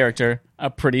calls her character a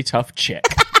pretty tough chick.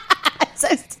 So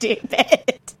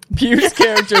stupid. Pugh's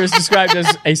character is described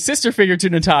as a sister figure to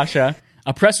Natasha.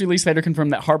 A press release later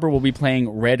confirmed that Harbour will be playing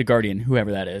Red Guardian,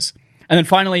 whoever that is. And then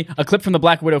finally, a clip from the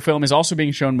Black Widow film is also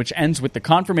being shown, which ends with the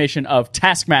confirmation of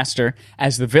Taskmaster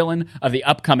as the villain of the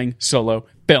upcoming solo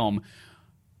film.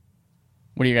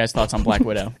 What are your guys' thoughts on Black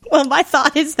Widow? Well, my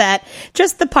thought is that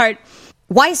just the part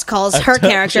Weiss calls her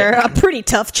character a pretty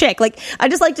tough chick. Like, I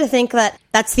just like to think that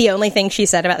that's the only thing she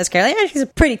said about this character. Like, she's a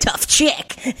pretty tough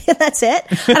chick. That's it.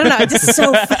 I don't know. It's just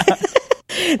so.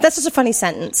 That's just a funny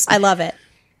sentence. I love it.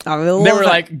 They were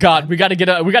like, God, we got to get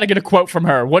a quote from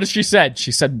her. What has she said?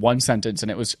 She said one sentence, and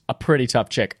it was a pretty tough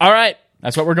chick. All right,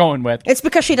 that's what we're going with. It's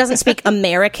because she doesn't speak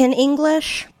American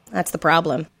English. That's the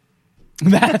problem.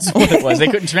 That's what it was. They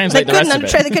couldn't translate the rest of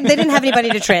it. They didn't have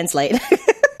anybody to translate.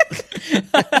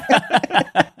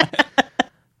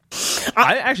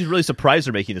 I'm actually really surprised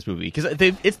they're making this movie because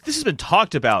this has been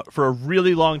talked about for a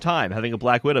really long time, having a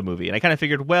Black Widow movie. And I kind of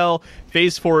figured, well,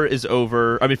 Phase 4 is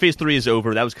over. I mean, Phase 3 is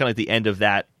over. That was kind of like the end of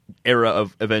that era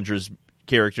of Avengers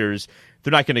characters.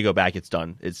 They're not going to go back. It's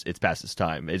done. It's past its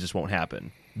time. It just won't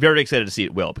happen. Very excited to see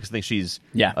it will because I think she's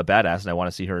a badass and I want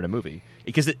to see her in a movie.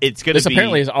 Because it's going to be... This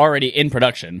apparently is already in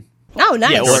production. Oh,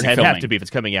 nice. Yeah, or it'd have to be if it's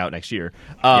coming out next year.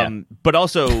 But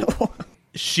also,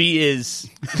 she is...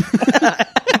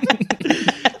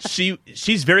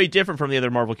 she's very different from the other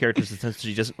Marvel characters in the sense that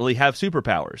she doesn't really have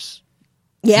superpowers.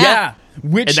 Yeah.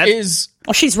 Which is...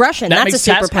 Well, she's Russian. That That's makes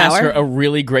a Taskmaster superpower. a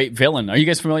really great villain. Are you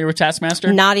guys familiar with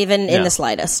Taskmaster? Not even in the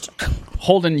slightest.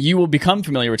 Holden, you will become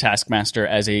familiar with Taskmaster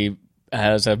as a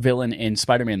villain in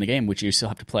Spider-Man the game, which you still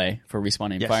have to play for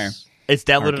Respawn Aim Fire. It's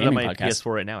downloaded on my podcast.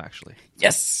 PS4 right now, actually.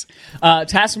 Yes.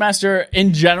 Taskmaster,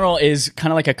 in general, is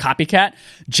kind of like a copycat.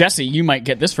 Jesse, you might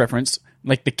get this reference.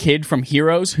 Like the kid from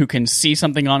Heroes who can see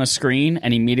something on a screen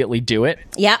and immediately do it.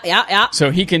 Yeah.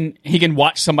 So he can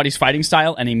watch somebody's fighting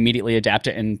style and immediately adapt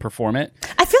it and perform it.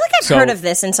 I feel like I've heard of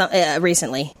this in some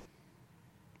recently.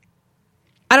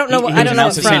 I don't know. I don't know. It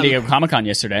was announced at San Diego Comic-Con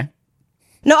yesterday.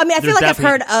 No, I mean I feel like I've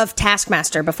heard of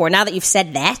Taskmaster before. Now that you've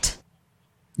said that,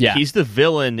 yeah, he's the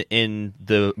villain in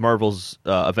the Marvel's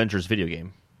Avengers video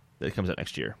game that comes out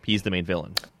next year. He's the main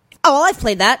villain. Oh, well, I've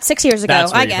played that 6 years ago.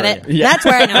 I get it. Yeah. That's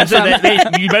where I know it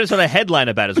from. You better start a headline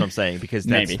about it, is what I'm saying, because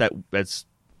that's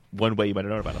one way you might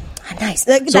have known about him. Nice.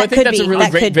 So I think that's a really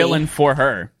great villain for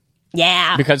her.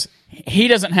 Yeah. Because he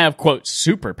doesn't have, quote,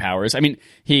 superpowers. I mean,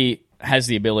 he has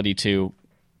the ability to,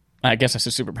 I guess that's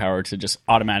a superpower, to just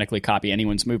automatically copy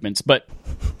anyone's movements. But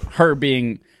her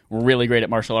being really great at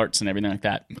martial arts and everything like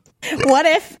that. What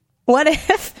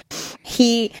if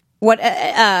he...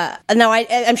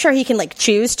 I'm sure he can like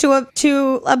choose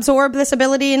to absorb this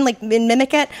ability and like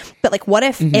mimic it. But like, what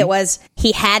if it was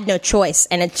he had no choice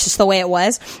and it's just the way it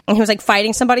was, and he was like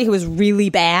fighting somebody who was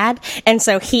really bad, and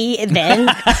so he then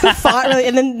fought,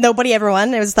 and then nobody ever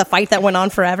won. It was the fight that went on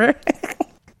forever.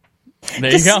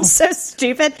 There you go. So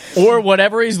stupid. Or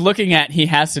whatever he's looking at, he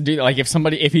has to do. Like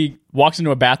if he walks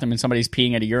into a bathroom and somebody's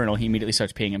peeing at a urinal, he immediately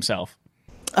starts peeing himself.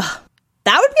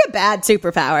 That would be a bad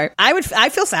superpower. I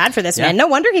feel sad for this man. No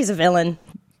wonder he's a villain.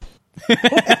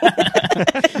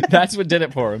 That's what did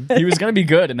it for him. He was going to be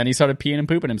good, and then he started peeing and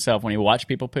pooping himself when he watched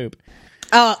people poop.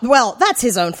 Well, that's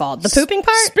his own fault. The pooping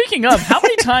part? Speaking of, how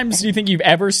many times do you think you've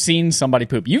ever seen somebody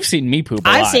poop? You've seen me poop a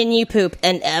lot. I've seen you poop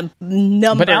a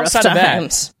number But outside of of that-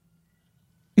 times.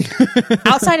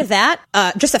 Outside of that,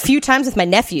 just a few times with my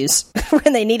nephews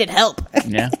when they needed help.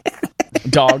 Yeah.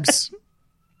 Dogs.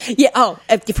 Yeah. Oh,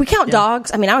 if we count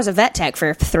dogs, I mean, I was a vet tech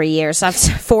for 4 years, so I've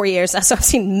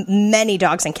seen many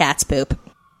dogs and cats poop,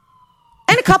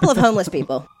 and a couple of homeless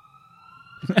people.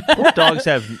 Poor dogs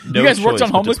have no You guys choice worked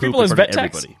on but to homeless poop people in as front vet of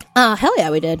techs? everybody. Hell yeah,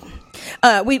 we did.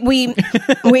 We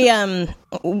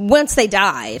once they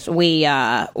died,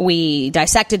 we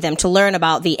dissected them to learn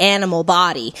about the animal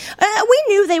body. We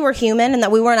knew they were human and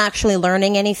that we weren't actually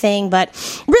learning anything, but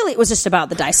really it was just about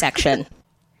the dissection.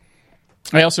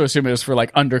 I also assume it was for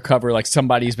like undercover, like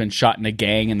somebody's been shot in a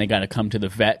gang and they got to come to the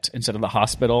vet instead of the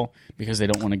hospital because they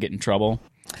don't want to get in trouble.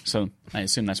 So I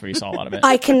assume that's where you saw a lot of it.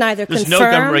 I can neither There's no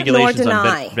confirm government nor regulations on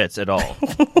deny. vets at all.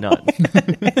 None.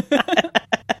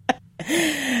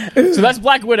 So that's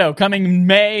Black Widow coming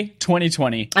May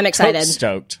 2020. I'm excited. Totes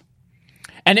stoked.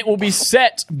 And it will be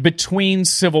set between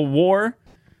Civil War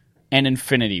and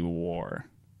Infinity War.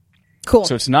 Cool.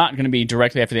 So it's not going to be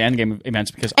directly after the Endgame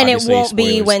events because And it obviously, won't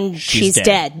be spoilers, when she's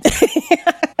dead.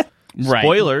 Right.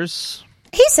 Spoilers.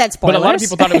 He said spoilers. But a lot of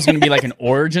people thought it was going to be like an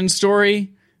origin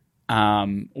story,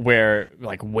 where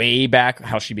like way back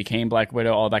how she became Black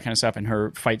Widow, all that kind of stuff, and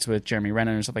her fights with Jeremy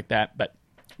Renner and stuff like that. But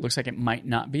looks like it might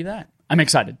not be that. I'm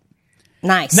excited.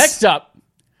 Nice. Next up,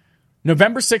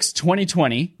 November 6th,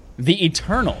 2020, The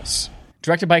Eternals,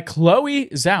 directed by Chloe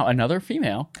Zhao, another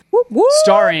female, Woo, woo.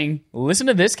 starring, listen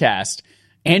to this cast,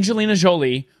 Angelina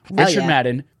Jolie, Richard yeah.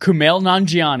 Madden, Kumail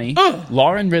Nanjiani,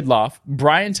 Lauren Ridloff,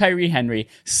 Brian Tyree Henry,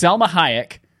 Selma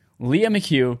Hayek, Leah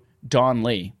McHugh, Dawn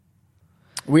Lee.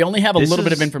 We only have a little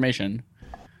bit of information.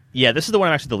 Yeah, this is the one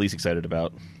I'm actually the least excited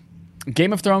about.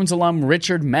 Game of Thrones alum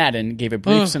Richard Madden gave a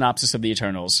brief synopsis of the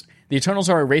Eternals. The Eternals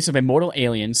are a race of immortal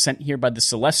aliens sent here by the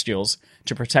Celestials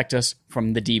to protect us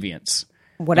from the Deviants.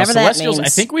 Whatever Now, that Celestials, means. I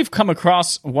think we've come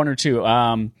across one or two.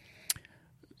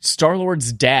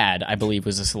 Star-Lord's dad, I believe,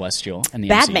 was a Celestial in the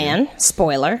MCU. Batman.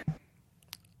 Spoiler.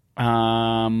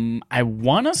 I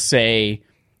want to say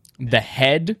the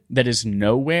head that is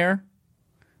Nowhere,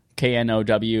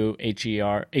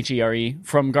 Knowhere,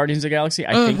 from Guardians of the Galaxy,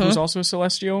 I think was also a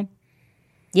Celestial.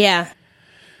 Yeah.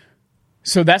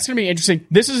 So that's going to be interesting.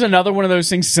 This is another one of those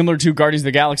things similar to Guardians of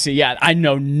the Galaxy. Yeah, I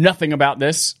know nothing about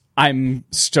this. I'm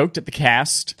stoked at the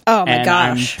cast. Oh, my and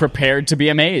gosh. I'm prepared to be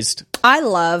amazed. I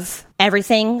love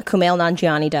everything Kumail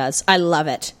Nanjiani does. I love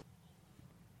it.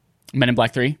 Men in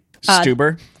Black 3,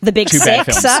 Stuber. The Big Two bad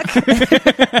Sick films. suck.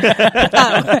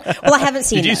 Well, I haven't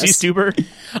seen Did you those. see Stuber?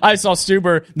 I saw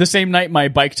Stuber the same night my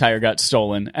bike tire got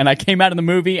stolen. And I came out of the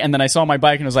movie and then I saw my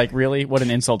bike and was like, really? What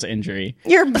an insult to injury.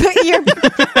 Your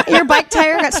bike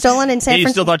tire got stolen in San And you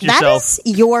Francisco. still thought to That yourself-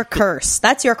 is your curse.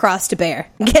 That's your cross to bear.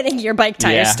 Getting your bike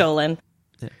tire Yeah. stolen.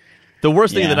 The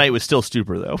worst thing of the Yeah. night was still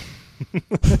Stuber, though.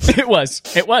 It was.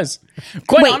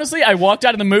 Quite Wait. honestly, I walked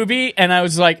out of the movie and I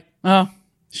was like, oh,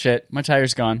 shit, my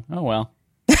tire's gone. Oh, well.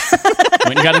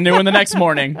 Went and got a new one the next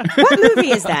morning. What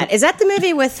movie is that? Is that the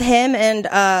movie with him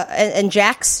and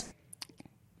Jax?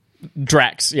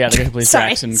 Drax. Yeah, the guy who plays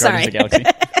Sorry, Drax in Guardians of the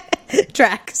Galaxy.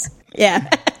 Drax. Yeah.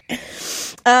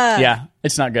 Yeah,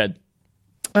 it's not good.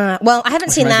 Well, I haven't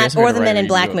seen reminds that me I or have to the write Men a in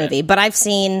Black review of it. movie, but I've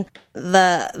seen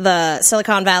the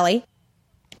Silicon Valley,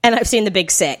 and I've seen The Big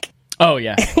Sick. Oh,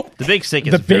 yeah. The Big Sick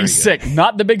is The very Big good. Sick,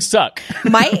 not the Big Suck.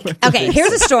 Mike, okay,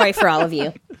 here's a story for all of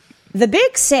you. The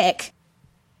Big Sick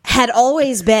had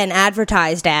always been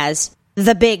advertised as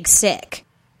The Big Sick.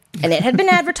 And it had been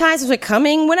advertised as like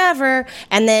coming whenever.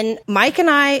 And then Mike and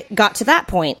I got to that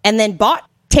point and then bought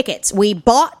tickets. We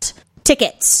bought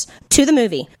tickets to the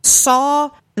movie, saw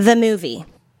the movie,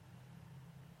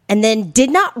 and then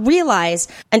did not realize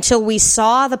until we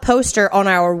saw the poster on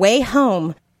our way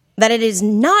home that it is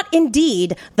not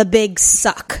indeed The Big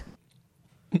Suck.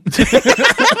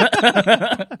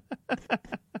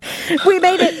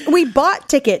 We bought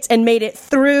tickets and made it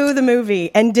through the movie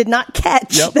and did not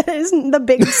catch that it isn't The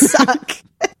Big Suck.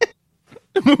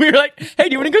 We were like, hey,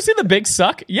 do you want to go see The Big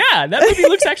Suck? Yeah, that movie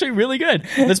looks actually really good.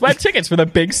 Let's buy tickets for The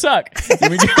Big Suck. Here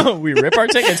we go. We rip our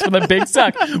tickets for The Big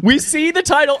Suck. We see the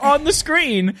title on the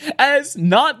screen as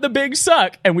not The Big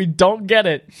Suck, and we don't get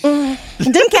it.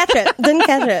 Didn't catch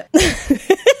it.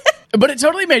 But it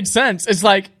totally made sense. It's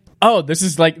like, oh, this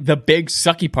is like the big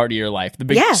sucky part of your life, the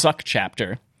big Yeah. suck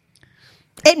chapter.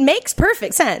 It makes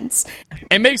perfect sense.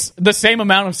 It makes the same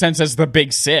amount of sense as The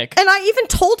Big Sick. And I even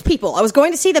told people I was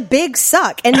going to see The Big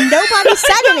Suck, and nobody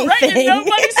said Right? anything. And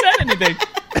nobody said anything.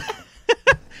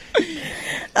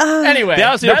 Anyway, They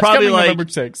honestly that's were probably coming like- November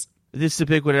 6th. this is a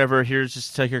big whatever. Here's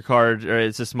just take your card. Or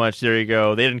it's this much. There you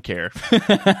go. They didn't care.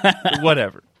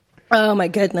 Whatever. Oh my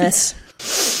goodness.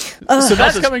 So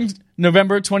that's coming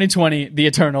November 2020. The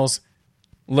Eternals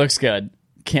looks good.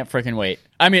 Can't freaking wait.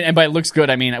 I mean, and by looks good,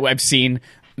 I mean I've seen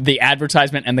the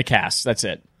advertisement and the cast. That's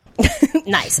it.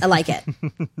 Nice. I like it.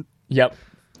 Yep.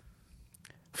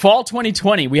 Fall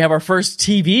 2020, we have our first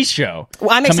TV show. Well,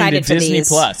 I'm coming excited to for Disney these.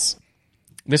 Plus.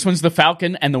 This one's The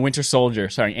Falcon and the Winter Soldier,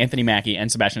 starring Anthony Mackie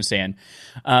and Sebastian Stan.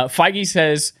 Feige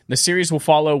says the series will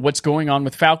follow what's going on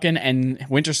with Falcon and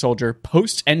Winter Soldier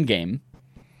post-Endgame.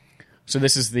 So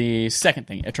this is the second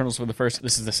thing. Eternals were the first.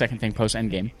 This is the second thing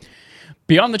post-Endgame.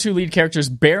 Beyond the two lead characters,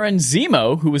 Baron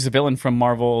Zemo, who was the villain from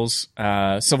Marvel's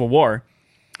Civil War,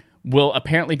 will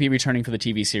apparently be returning for the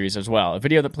TV series as well. A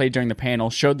video that played during the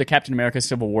panel showed the Captain America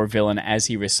Civil War villain as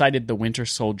he recited the Winter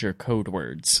Soldier code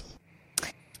words.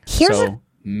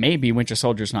 Maybe Winter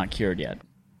Soldier's not cured yet.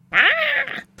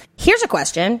 Here's a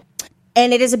question,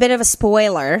 and it is a bit of a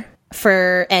spoiler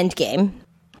for Endgame.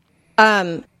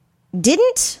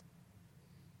 Didn't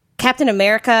Captain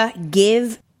America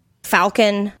give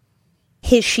Falcon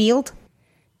his shield?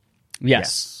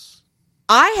 Yes.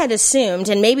 I had assumed,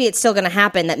 and maybe it's still going to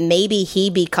happen, that maybe he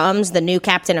becomes the new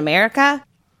Captain America.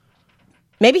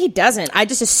 Maybe he doesn't. I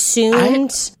just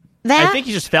assumed that. I think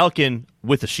he's just Falcon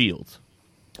with a shield.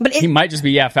 But He might just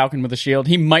be, Falcon with a shield.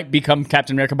 He might become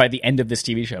Captain America by the end of this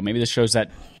TV show. Maybe this shows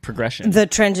that progression. the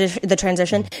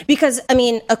transition, because I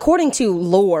mean, according to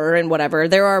lore and whatever,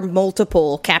 there are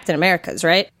multiple Captain Americas,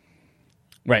 right?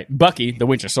 Right. Bucky, the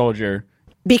Winter Soldier,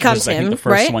 Becomes was, I think, him, the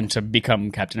first right? one to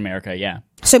become Captain America, yeah.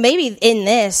 So maybe in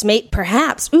this,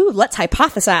 perhaps, let's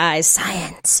hypothesize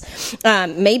science.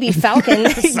 Maybe Falcon,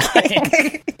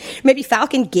 maybe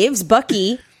Falcon gives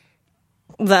Bucky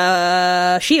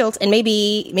the shield, and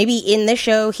maybe in this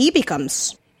show he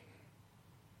becomes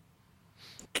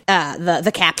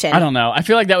the captain. I don't know. I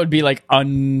feel like that would be like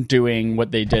undoing what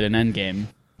they did in Endgame.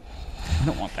 I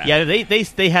don't want that. Yeah, they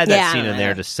had that Yeah. scene in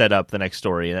there to set up the next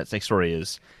story, and that next story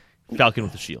is Falcon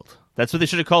with a shield. That's what they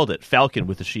should have called it. Falcon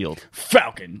with a shield.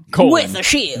 Falcon, : With a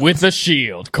shield. With a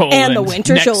shield, : And the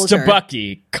Winter next Soldier. to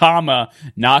Bucky,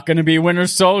 not going to be Winter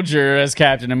Soldier as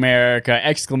Captain America, !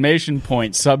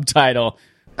 Subtitle.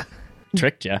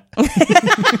 Tricked ya.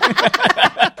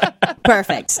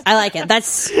 Perfect. I like it.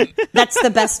 That's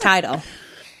the best title.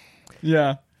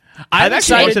 Yeah. I'm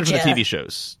actually excited. excited for the TV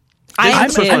shows.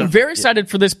 I'm very excited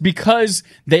for this because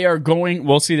they are going,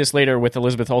 we'll see this later with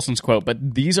Elizabeth Olsen's quote, but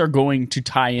these are going to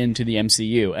tie into the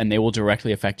MCU and they will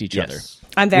directly affect each other.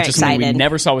 I'm very which is something excited. we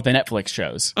never saw with the Netflix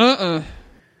shows.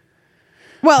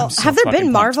 Well, so have there fucking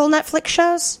been Marvel Netflix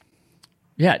shows?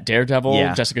 Yeah, Daredevil,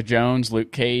 Yeah. Jessica Jones,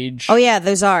 Luke Cage. Oh yeah,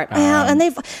 those are. Well, and they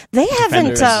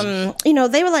haven't.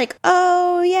 Defenders. They were like,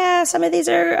 oh yeah, some of these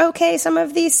are okay, some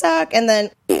of these suck, and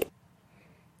then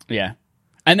Yeah.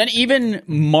 And then even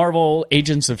Marvel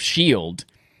Agents of S.H.I.E.L.D.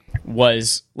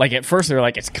 was, like, at first they were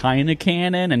like, it's kind of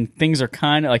canon, and things are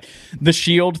kind of, like, the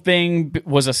S.H.I.E.L.D. thing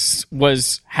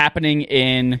was happening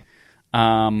in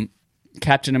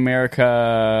Captain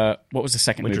America, what was the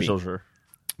second Winter movie? Soldier.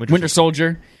 Winter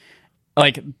Soldier.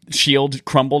 Like, S.H.I.E.L.D.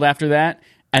 crumbled after that,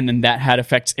 and then that had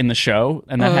effects in the show,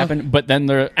 and that happened. But then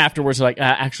afterwards, they're like,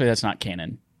 actually, that's not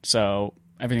canon. So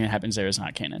everything that happens there is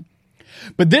not canon.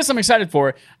 But this I'm excited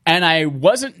for, and I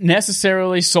wasn't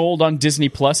necessarily sold on Disney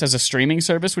Plus as a streaming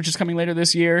service, which is coming later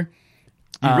this year.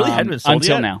 You really hadn't been sold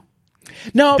until yet? now.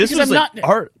 No, This because was I'm like,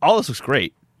 not. all this looks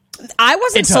great. I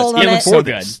wasn't It does. sold on It it. looks so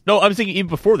good. No, I'm thinking even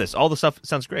before this, all the stuff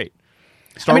sounds great.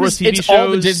 Star Wars TV it's shows, all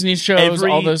the Disney shows,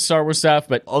 all the Star Wars stuff,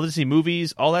 but all the Disney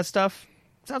movies, all that stuff.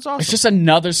 Sounds awesome. it's just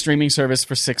another streaming service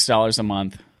for $6 a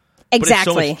month. But it's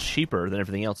Exactly. so much cheaper than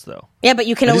everything else, though. Yeah, but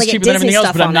you can It only is get cheaper than Disney everything else,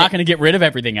 stuff but I'm on not it. going to get rid of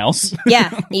everything else.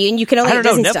 Yeah, you can only I get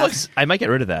don't know. Disney Netflix. stuff. I might get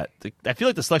rid of that. I feel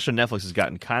like the selection of Netflix has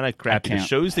gotten kind of crappy. The can't.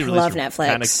 shows they Love release Netflix.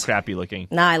 are kind of crappy looking.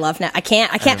 No, I love Net. I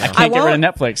can't. I can't get rid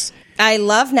of Netflix. I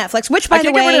love Netflix. Which, by I the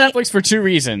can't way, get rid of Netflix for two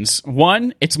reasons.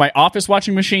 One, it's my office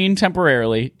watching machine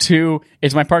temporarily. Two,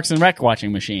 it's my Parks and Rec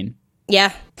watching machine.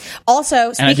 yeah. Also,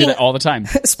 And I do speaking that all the time.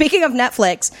 speaking of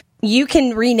Netflix, you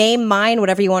can rename mine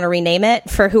whatever you want to rename it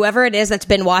for whoever it is that's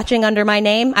been watching under my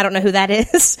name. I don't know who that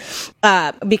is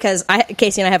because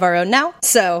Casey and I have our own now.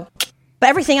 So, but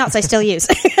everything else I still use.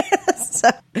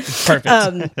 Perfect.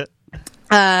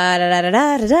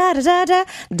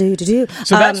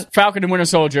 So that's Falcon and Winter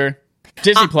Soldier.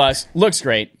 Disney Plus. Looks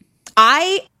great.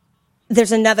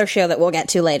 There's another show that we'll get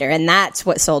to later, and that's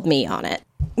what sold me on it.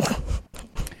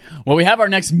 Well, we have our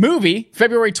next movie,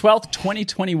 February 12th,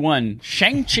 2021,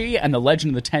 Shang-Chi and the Legend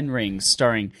of the Ten Rings,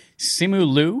 starring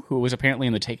Simu Liu, who was apparently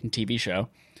in the Taken TV show,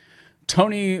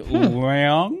 Tony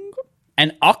Leung,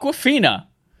 And Awkwafina.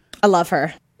 I love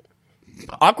her.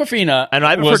 Awkwafina. And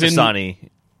I prefer Dasani.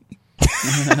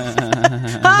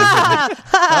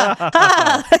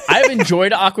 I've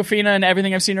enjoyed Awkwafina and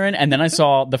everything I've seen her in, and then I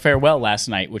saw The Farewell last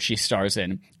night, which she stars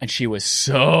in, and she was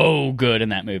so good in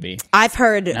that movie. I've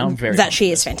heard that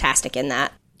she is fantastic in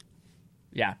that.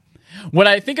 Yeah. What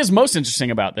I think is most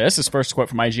interesting about this first quote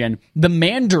from IGN: the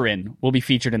Mandarin will be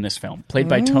featured in this film, played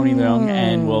by Tony Leung,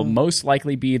 and will most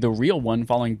likely be the real one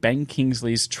following Ben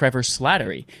Kingsley's Trevor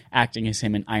Slattery, acting as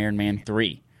him in Iron Man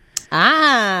 3.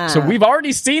 So we've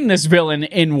already seen this villain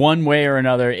in one way or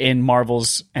another in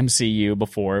Marvel's MCU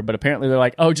before, but apparently they're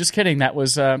like, oh, just kidding. That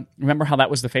was, remember how that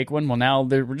was the fake one? Well, now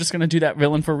we're just going to do that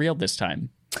villain for real this time.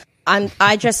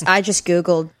 I just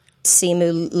Googled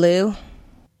Simu Liu.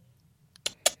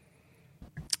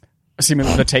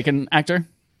 Simu, the Taken actor?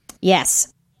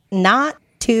 Yes. Not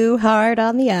too hard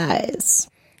on the eyes.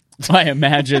 I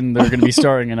imagine they're going to be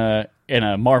starring in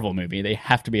a Marvel movie. They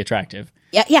have to be attractive.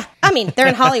 Yeah. I mean, they're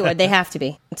in Hollywood. They have to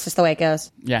be. It's just the way it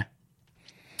goes. Yeah.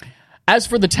 As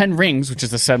for the 10 Rings, which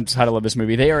is the subtitle of this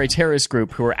movie, they are a terrorist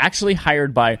group who are actually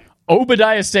hired by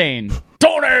Obadiah Stane,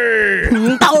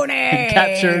 Tony!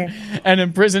 Captured and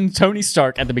imprisoned Tony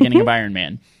Stark at the beginning of Iron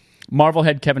Man. Marvel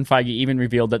head Kevin Feige even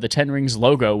revealed that the 10 Rings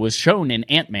logo was shown in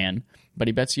Ant-Man, but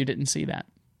he bets you didn't see that.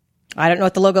 I don't know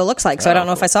what the logo looks like, so I don't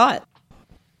know if I saw it.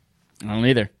 I don't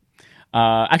either.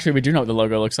 Actually, we do know what the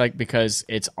logo looks like because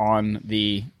it's on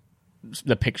the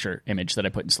picture image that I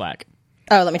put in Slack.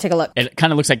 Oh, let me take a look. It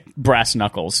kind of looks like brass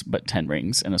knuckles, but 10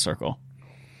 rings in a circle.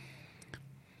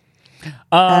 Yeah,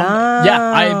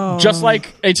 I just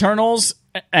like Eternals,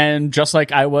 and just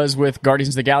like I was with Guardians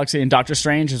of the Galaxy and Doctor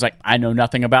Strange, it's like, I know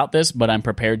nothing about this, but I'm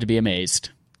prepared to be amazed.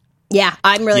 Yeah,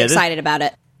 I'm really excited about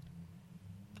it.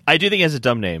 I do think it has a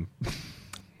dumb name.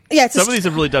 Yeah, some of these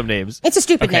have really dumb names. It's a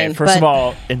stupid name. First of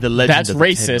all, in the Legend that's of the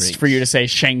racist for you to say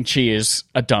Shang-Chi is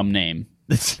a dumb name.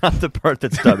 It's not the part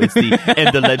that's dumb. It's the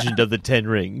and the Legend of the Ten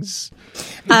Rings.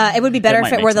 It would be better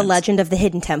if it were the sense. Legend of the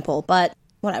Hidden Temple, but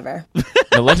whatever.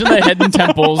 The Legend of the Hidden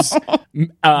Temples.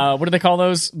 What do they call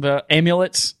those? The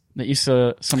amulets that used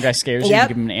to. Some guy scares you and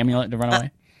give him an amulet to run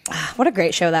away. What a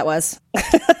great show that was.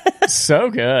 So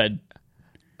good.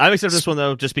 I'm excited for this one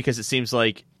though, just because it seems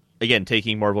like, again,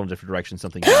 taking Marvel in a different direction,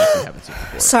 something else we haven't seen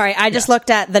before. Sorry, I just looked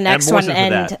at the next one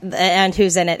and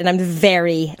who's in it, and I'm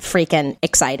very freaking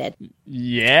excited.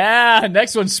 Yeah,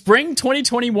 next one, spring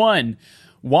 2021,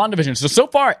 WandaVision. So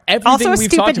far, everything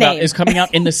we've talked about is coming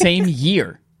out in the same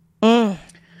year. Yes,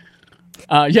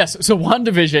 so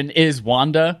WandaVision is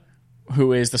Wanda,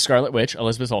 who is the Scarlet Witch,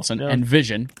 Elizabeth Olsen, and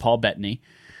Vision, Paul Bettany.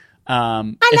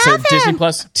 It's a Disney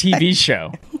Plus TV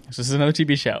show. So this is another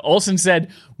TV show. Olsen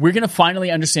said, we're going to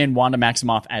finally understand Wanda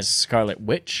Maximoff as Scarlet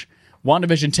Witch.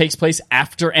 WandaVision takes place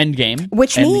after Endgame,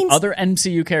 which means the other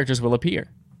MCU characters will appear.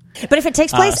 But if it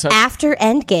takes place after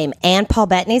Endgame and Paul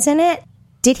Bettany's in it,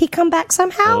 did he come back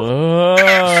somehow?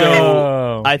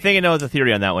 So I think I know what the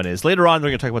theory on that one is. Later on, we're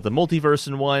going to talk about the multiverse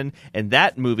in one, and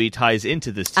that movie ties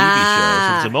into this TV show.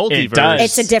 So it's a multiverse.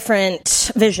 It's a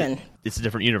different vision. It's a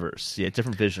different universe. Yeah,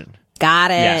 different vision.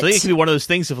 Got it. Yeah, so I think it could be one of those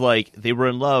things of like they were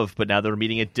in love, but now they're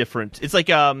meeting a different. It's like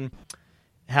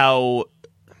how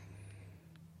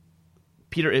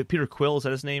Peter Quill, is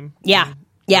that his name? Yeah.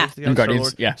 In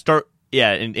Guardians,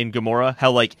 in Gamora, how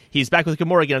like he's back with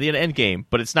Gamora again at the end of Endgame,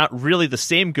 but it's not really the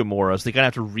same Gamora, so they kind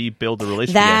of have to rebuild the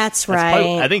relationship. That's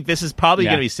right. I think this is probably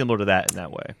going to be similar to that in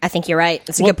that way. I think you're right.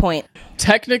 It's a good point.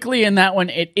 Technically, in that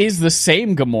one, it is the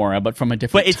same Gamora, but from a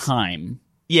different time.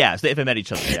 Yeah, so they haven't met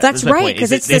each other yet. That's right,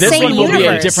 because it's the same universe. This one will be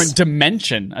a different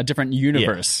dimension, a different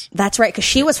universe. Yeah. That's right, because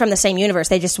she was from the same universe.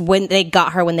 They just they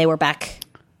got her when they were back.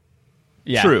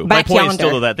 Yeah. True. My point is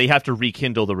still that they have to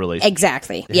rekindle the relationship.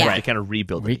 Exactly. They have to kind of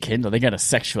rebuild it. Rekindle. They got to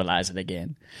sexualize it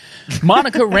again.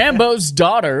 Monica Rambeau's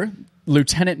daughter,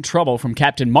 Lieutenant Trouble from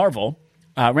Captain Marvel,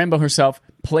 Rambeau herself,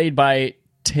 played by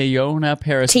Teyonah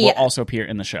Parris, will also appear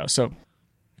in the show. So,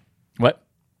 what?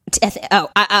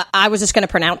 I was just going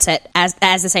to pronounce it as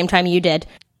the same time you did.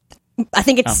 I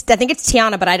think it's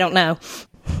Tiana, but I don't know.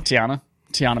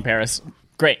 Teyonah Parris.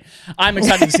 Great. I'm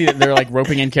excited to see that they're like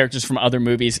roping in characters from other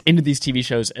movies into these TV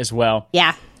shows as well.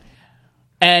 Yeah.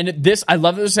 And this, I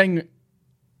love that they're saying,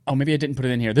 oh, maybe I didn't put it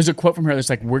in here. There's a quote from her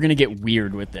that's like, we're going to get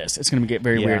weird with this. It's going to get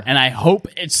very weird. And I hope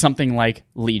it's something like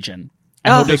Legion.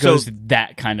 I hope it goes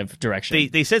that kind of direction.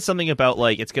 They said something about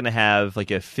like it's going to have like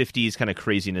a 50s kind of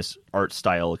craziness art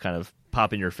style kind of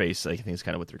pop in your face. I think it's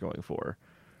kind of what they're going for.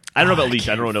 I don't know about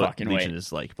Legion. I don't know what Legion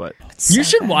is like, but you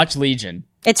should watch Legion.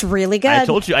 It's really good. I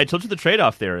told you the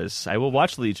trade-off there is I will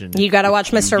watch Legion. You got to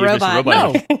watch Mr.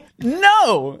 Robot.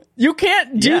 No, you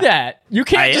can't do that. You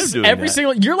can't just every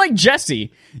single. You're like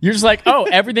Jesse. You're just like, oh,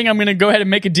 everything. I'm going to go ahead and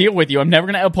make a deal with you. I'm never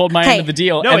going to uphold my end of the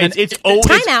deal. No, and it's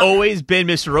always been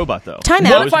Mr. Robot though. Time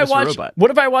out. What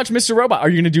if I watch Mr. Robot? Are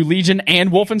you going to do Legion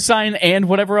and Wolfenstein and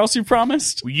whatever else you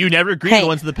promised? You never agreed to the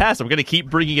ones in the past. I'm going to keep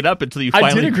bringing it up until you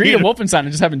finally. I did agree to Wolfenstein. I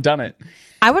just haven't done it.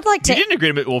 I would like to. You didn't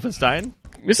agree to Wolfenstein.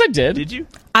 Yes, I did. Did you?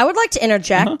 I would like to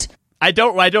interject. I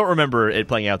don't remember it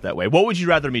playing out that way. What would you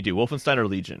rather me do, Wolfenstein or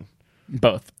Legion?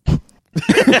 Both.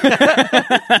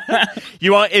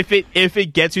 You want if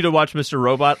it gets you to watch Mr.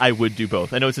 Robot, I would do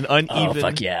both. I know it's an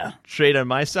uneven trade on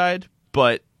my side,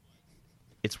 but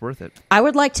it's worth it. I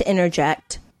would like to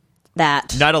interject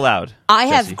that not allowed. I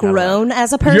have grown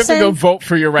as a person. You have to go vote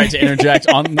for your right to interject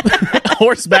on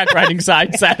horseback riding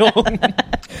side saddle.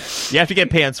 You have to get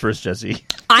pants first, Jesse.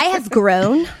 I have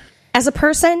grown as a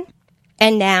person,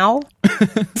 and now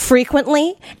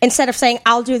frequently, instead of saying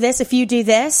I'll do this if you do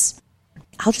this,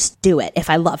 I'll just do it if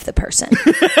I love the person.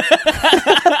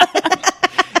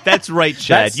 That's right,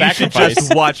 Chad. You should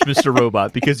just watch Mr.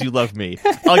 Robot because you love me.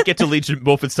 I'll get to Legion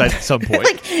Wolfenstein at some point.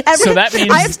 So that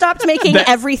means I have stopped making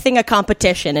everything a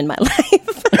competition in my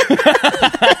life.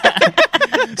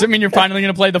 Does it mean you're finally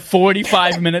going to play the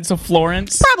 45 minutes of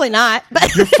Florence? Probably not.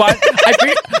 But You're fine.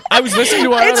 I was listening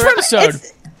to our other episode.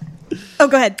 Oh,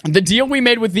 go ahead. The deal we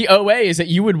made with the OA is that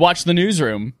you would watch the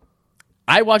newsroom.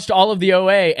 I watched all of the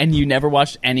OA, and you never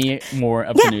watched any more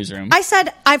of the newsroom. I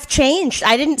said I've changed.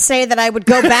 I didn't say that I would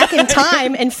go back in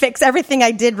time and fix everything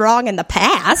I did wrong in the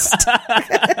past.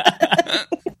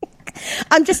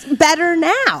 I'm just better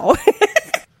now.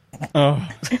 Oh.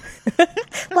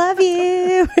 Love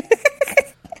you.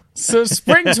 So,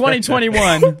 spring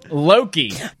 2021,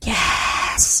 Loki.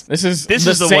 Yes. This is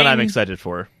the one I'm excited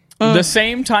for. The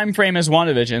same time frame as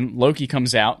WandaVision, Loki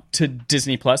comes out to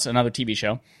Disney Plus, another TV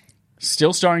show.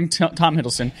 Still starring Tom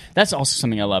Hiddleston. That's also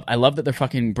something I love. I love that they're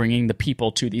fucking bringing the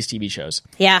people to these TV shows.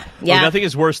 Yeah. Well, nothing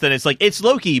is worse than it's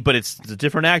Loki, but it's a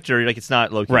different actor. You're like, it's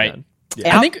not Loki. Right. Then.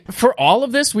 Yeah. I think for all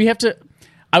of this, we have to...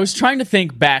 I was trying to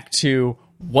think back to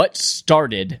what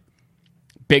started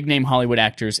big-name Hollywood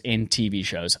actors in TV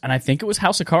shows, and I think it was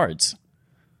House of Cards.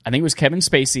 I think it was Kevin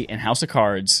Spacey in House of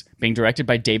Cards, being directed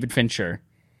by David Fincher.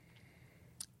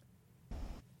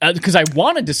 Because I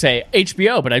wanted to say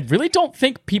HBO, but I really don't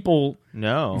think people...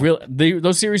 No.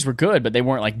 Those series were good, but they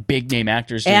weren't like big-name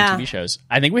actors doing TV shows.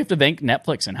 I think we have to thank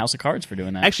Netflix and House of Cards for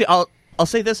doing that. Actually, I'll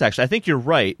say this, actually. I think you're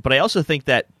right, but I also think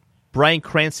that Bryan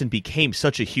Cranston became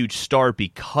such a huge star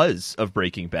because of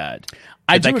Breaking Bad.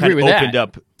 I do agree with that.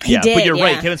 Up, he did, but you're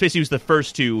right. Kevin Spacey was the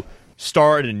first to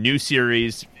star in a new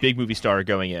series, big movie star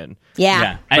going in.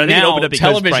 Yeah. And now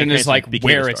television is like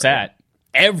where it's at.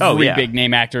 Every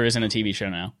big-name actor is in a TV show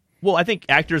now. Well, I think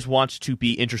actors want to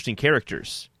be interesting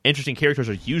characters. Interesting characters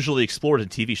are usually explored in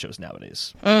TV shows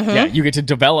nowadays. Mm-hmm. Yeah, you get to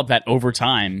develop that over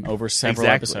time, over several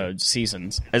episodes,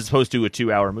 seasons. As opposed to a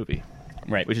 2-hour movie.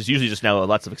 Right. Which is usually just now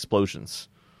lots of explosions.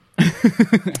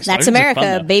 That's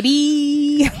America,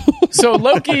 baby. So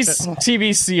Loki's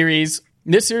TV series,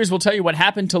 this series will tell you what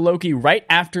happened to Loki right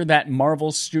after that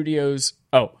Marvel Studios...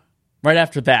 Oh, right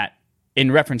after that. In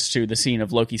reference to the scene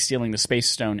of Loki stealing the Space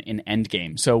Stone in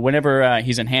Endgame. So whenever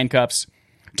he's in handcuffs,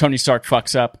 Tony Stark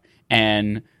fucks up,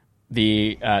 and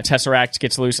the Tesseract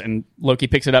gets loose, and Loki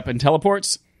picks it up and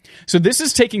teleports. So this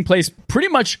is taking place pretty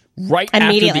much right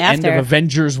after the end of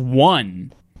Avengers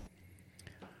 1.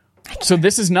 So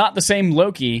this is not the same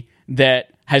Loki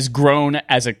that has grown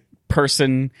as a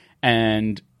person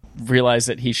and realized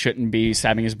that he shouldn't be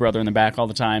stabbing his brother in the back all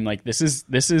the time. Like this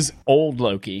is old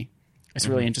Loki. It's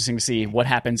really interesting to see what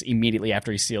happens immediately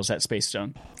after he steals that Space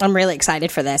Stone. I'm really excited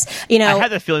for this. You know, I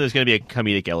had the feeling there's going to be a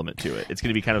comedic element to it. It's going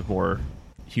to be kind of more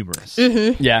humorous.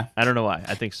 Mm-hmm. Yeah. I don't know why.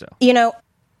 I think so. You know,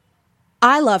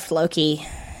 I loved Loki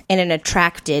in an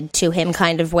attracted to him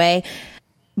kind of way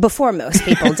before most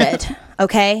people did.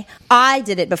 Okay? I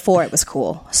did it before it was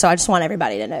cool. So I just want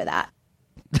everybody to know that.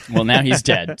 Well, now he's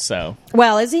dead, so.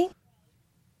 Well, is he?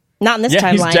 Not in this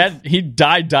timeline. He's dead. He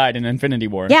died in Infinity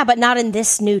War. Yeah, but not in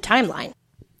this new timeline.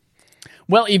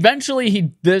 Well,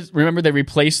 eventually remember they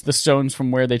replaced the stones from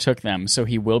where they took them, so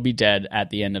he will be dead at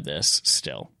the end of this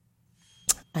still.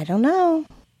 I don't know.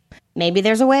 Maybe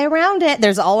there's a way around it.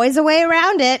 There's always a way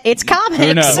around it. It's comics.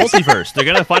 Who knows? Multiverse. They're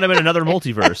going to find him in another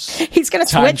multiverse. He's going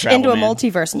to switch into a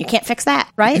multiverse, and you can't fix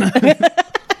that, right?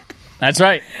 That's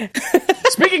right.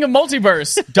 Speaking of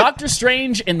multiverse, Doctor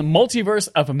Strange in the Multiverse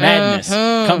of Madness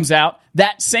comes out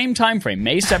that same time frame,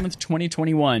 May 7th,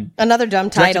 2021. Another dumb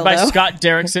title, Directed by though. Scott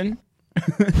Derrickson.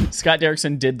 Scott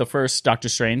Derrickson did the first Doctor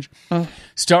Strange,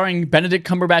 starring Benedict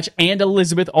Cumberbatch and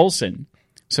Elizabeth Olsen.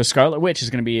 So Scarlet Witch is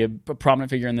going to be a prominent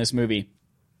figure in this movie.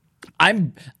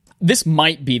 This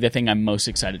might be the thing I'm most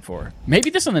excited for. Maybe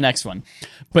this and the next one.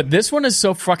 But this one is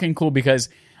so fucking cool because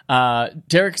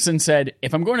Derrickson said,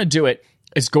 if I'm going to do it,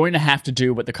 it's going to have to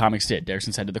do what the comics did.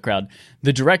 Derrickson said to the crowd.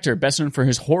 The director, best known for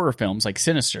his horror films like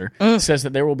Sinister, says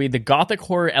that there will be the gothic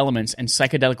horror elements and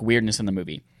psychedelic weirdness in the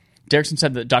movie. Derrickson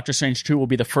said that Doctor Strange 2 will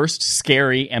be the first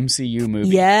scary MCU movie.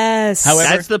 Yes. However,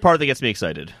 That's the part that gets me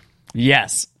excited.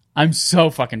 yes, I'm so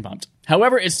fucking pumped.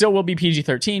 However, it still will be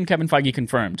PG-13, Kevin Feige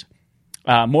confirmed.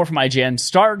 More from IGN.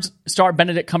 Star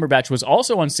Benedict Cumberbatch was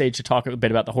also on stage to talk a bit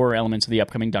about the horror elements of the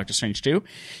upcoming Doctor Strange 2.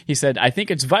 He said, I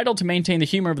think it's vital to maintain the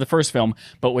humor of the first film,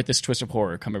 but with this twist of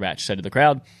horror, Cumberbatch said to the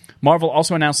crowd. Marvel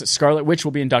also announced that Scarlet Witch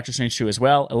will be in Doctor Strange 2 as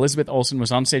well. Elizabeth Olsen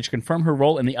was on stage to confirm her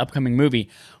role in the upcoming movie.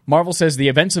 Marvel says the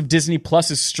events of Disney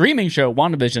Plus's streaming show,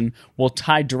 WandaVision, will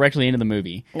tie directly into the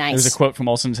movie. Nice. There's a quote from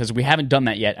Olsen that says, we haven't done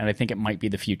that yet, and I think it might be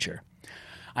the future.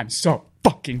 I'm so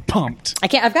fucking pumped.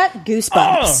 I've got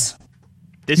goosebumps.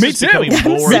 This Me is too. becoming I'm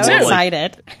more so and more like,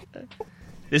 excited.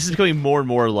 this is becoming more and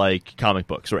more like comic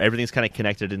books, where everything's kind of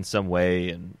connected in some way,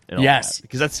 and all Yes. that.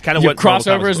 Because that's kind of You what have Marvel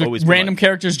Comics crossovers has with always been random like.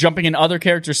 characters jumping in other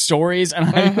characters' stories, and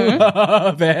I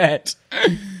love it.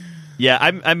 Yeah,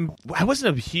 I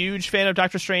wasn't a huge fan of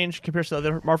Doctor Strange compared to the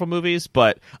other Marvel movies,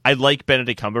 but I like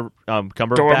Benedict Cumberbatch.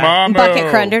 Dormammu.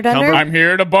 Bucket Crunder Dunder. I'm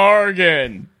here to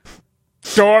bargain.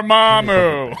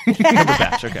 Dormammu.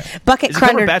 Cumberbatch, okay. Bucket Is it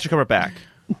Crunder. Cumberbatch or Cumberbatch?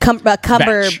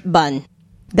 Cumberbun.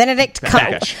 Benedict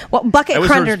Batch. Bucket I was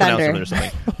Crunder pronouncing Dunder. it or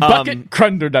something. Bucket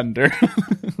Crunder Dunder.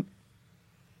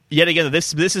 Yet again,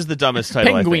 this is the dumbest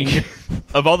title. Penguin. I think.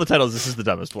 Of all the titles, this is the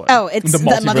dumbest one. Oh, it's The the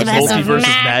Multiverse Multiverse of Multiverse of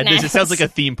Madness. Madness. It sounds like a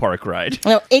theme park ride.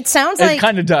 No, it sounds It like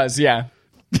kind of does, yeah.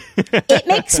 it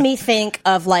makes me think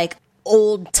of like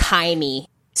old timey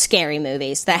scary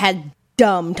movies that had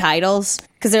dumb titles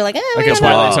because they're like, we Like a don't know.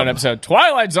 Twilight Zone episode.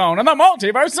 Twilight Zone and the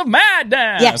Multiverse of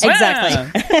Madness. Yeah,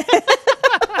 exactly.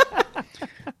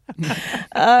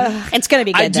 It's gonna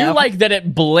be good. I do though. like that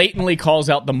it blatantly calls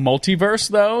out the multiverse,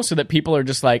 though, so that people are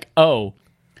just like, oh,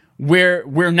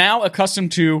 we're now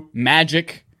accustomed to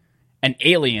magic and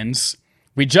aliens.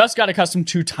 We just got accustomed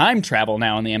to time travel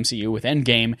now in the MCU with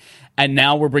Endgame, and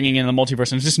now we're bringing in the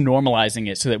multiverse and just normalizing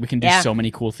it so that we can do Yeah. so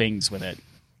many cool things with it.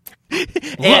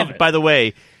 And it. by the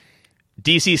way,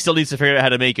 DC still needs to figure out how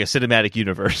to make a cinematic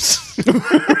universe.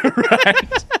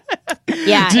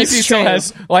 Yeah, DC it's still true.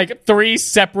 has like 3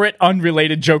 separate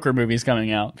unrelated Joker movies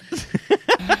coming out.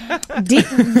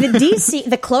 The DC,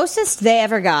 the closest they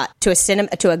ever got to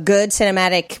a good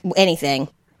cinematic anything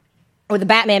were the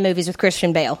Batman movies with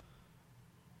Christian Bale.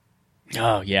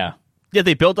 Oh, yeah. Yeah,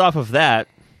 they built off of that.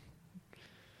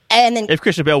 And then, If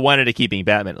Christian Bale wanted to keep being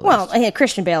Batman, at well, least. yeah,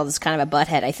 Christian Bale is kind of a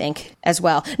butthead, I think, as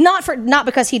well. Not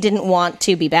because he didn't want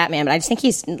to be Batman, but I just think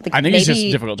he's. Like, I think he's just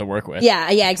difficult to work with. Yeah,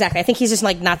 exactly. I think he's just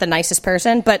like not the nicest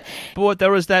person, but But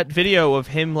there was that video of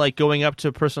him like going up to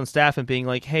a person on staff and being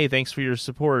like, "Hey, thanks for your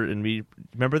support." And we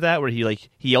remember that where he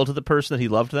yelled to the person that he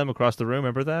loved them across the room.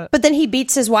 Remember that? then he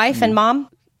beats his wife and mom.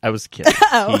 I was kidding.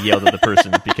 He yelled at the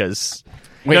person because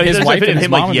Wait, No, his there's a wife video and of his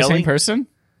him, mom like, are the same yelling. person?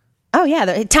 Oh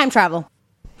yeah, time travel.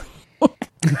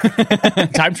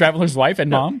 Time Traveler's wife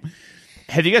and mom?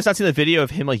 Have you guys not seen the video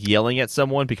of him like yelling at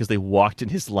someone because they walked in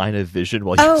his line of vision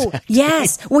while he was Oh acting?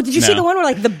 yes. Well, did you see No. the one where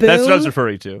like the boom? That's what I was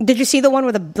referring to. Did you see the one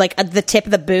where the tip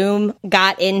of the boom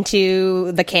got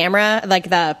into the camera, like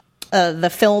the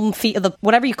film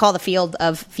whatever you call the field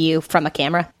of view from a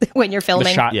camera when you're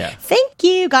filming? shot. Yeah. Thank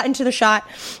you. Got into the shot,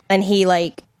 and he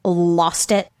like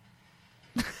lost it.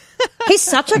 He's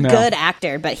such a good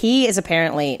actor, but he is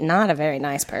apparently not a very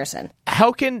nice person.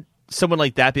 How can someone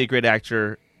like that be a great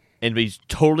actor and be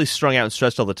totally strung out and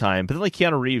stressed all the time? But then like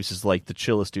Keanu Reeves is like the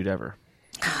chillest dude ever.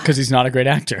 Because he's not a great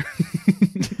actor.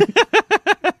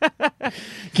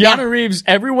 Keanu Reeves,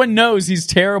 everyone knows he's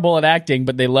terrible at acting,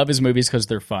 but they love his movies because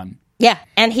they're fun. Yeah,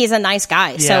 and he's a nice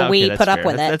guy, so we that's put up fair.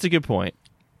 with it. That's a good point.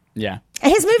 Yeah.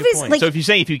 And his movies, Point. like, So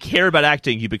if you care about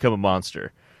acting, you become a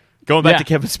monster. Going back Yeah. to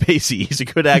Kevin Spacey, he's a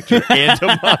good actor and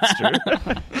a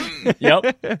monster.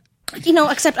 Yep.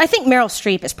 except I think Meryl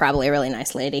Streep is probably a really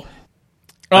nice lady.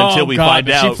 Until we find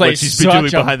but out she what plays she's been doing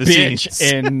such a behind the bitch scenes.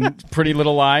 in Pretty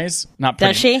Little Lies. Not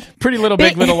pretty. Does she? Pretty Little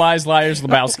Big Little Lies, Liars,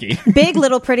 Lebowski. Big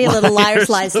Little Pretty Little Liars,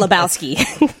 Lies, Lebowski.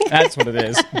 That's what it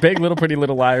is. Big Little Pretty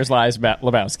Little Liars, Lies,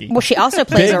 Lebowski. Well, she also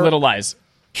plays Big a Little Lies.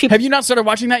 She- Have you not started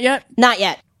watching that yet? Not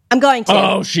yet. I'm going to.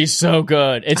 Oh, she's so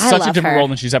good. It's I such a love different her. role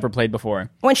than she's ever played before.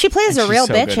 When she plays a she's real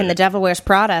so bitch good in at The it. Devil Wears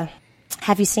Prada.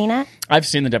 Have you seen it? I've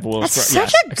seen The Devil Wears That's Prada.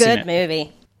 such Yes, a I've seen good it.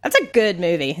 movie. That's a good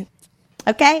movie.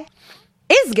 Okay?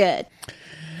 is good.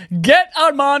 Get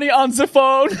Armani on the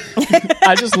phone.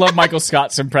 I just love Michael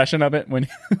Scott's impression of it when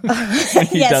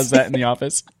he Yes. does that in The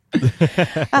Office.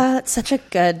 It's such a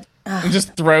good. He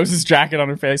just throws his jacket on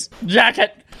her face.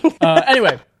 Jacket.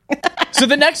 Anyway, so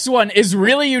the next one is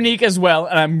really unique as well,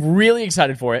 and I'm really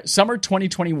excited for it. Summer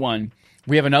 2021,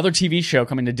 we have another TV show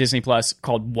coming to Disney Plus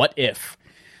called What If.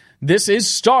 This is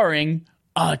starring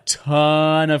a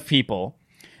ton of people.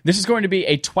 This is going to be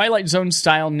a Twilight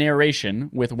Zone-style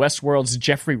narration with Westworld's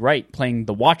Jeffrey Wright playing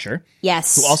the Watcher.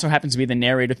 Yes. Who also happens to be the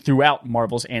narrator throughout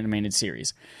Marvel's animated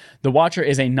series. The Watcher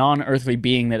is a non-earthly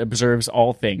being that observes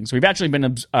all things. We've actually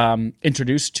been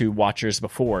introduced to Watchers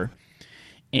before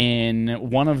in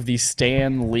one of the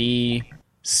Stan Lee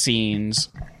scenes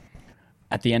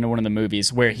at the end of one of the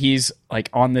movies where he's like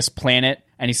on this planet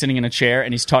and he's sitting in a chair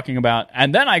and he's talking about,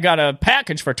 and then I got a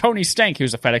package for Tony Stank. He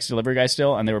was a FedEx delivery guy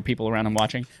still, and there were people around him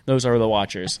watching. Those are the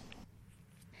Watchers.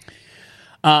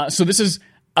 So this is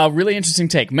a really interesting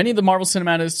take. Many of the Marvel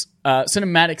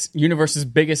Cinematics universe's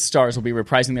biggest stars will be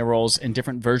reprising their roles in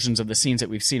different versions of the scenes that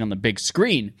we've seen on the big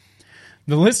screen.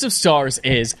 The list of stars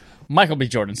is Michael B.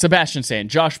 Jordan, Sebastian Stan,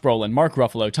 Josh Brolin, Mark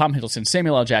Ruffalo, Tom Hiddleston,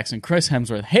 Samuel L. Jackson, Chris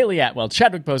Hemsworth, Haley Atwell,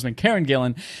 Chadwick Boseman, Karen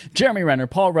Gillan, Jeremy Renner,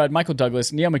 Paul Rudd, Michael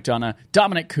Douglas, Neil McDonough,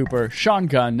 Dominic Cooper, Sean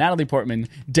Gunn, Natalie Portman,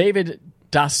 David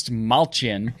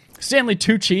Dastmalchian, Stanley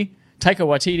Tucci, Taika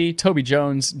Waititi, Toby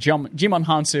Jones, Jimon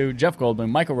Hansu, Jeff Goldblum,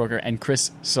 Michael Rooker, and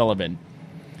Chris Sullivan.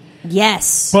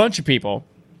 Yes. Bunch of people.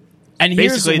 And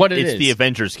Basically, here's what it's the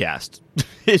Avengers cast.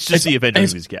 It's just the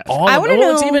Avengers movies cast. I wanna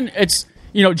know- It's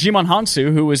Jimon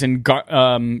Hansu, who was in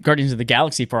Guardians of the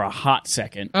Galaxy for a hot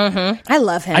second. I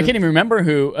love him. I can't even remember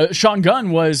who. Sean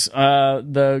Gunn was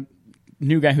the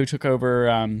new guy who took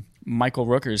over Michael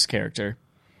Rooker's character.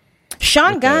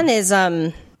 Sean Gunn is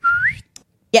Sean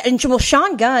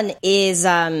Gunn is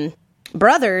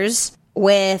brothers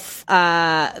with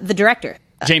the director.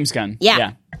 James Gunn.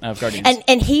 Yeah. Of Guardians.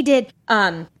 And he did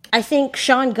I think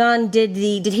Sean Gunn did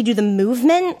he do the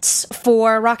movement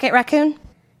for Rocket Raccoon?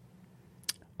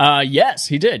 Yes,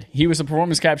 he did. He was the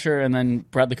performance capture, and then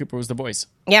Bradley Cooper was the voice.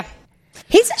 Yeah.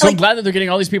 He's So I'm glad that they're getting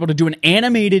all these people to do an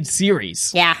animated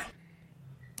series. yeah.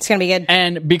 It's going to be good.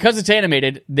 And because it's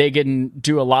animated, they can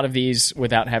do a lot of these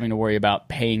without having to worry about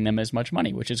paying them as much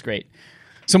money, which is great.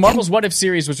 So Marvel's What If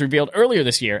series was revealed earlier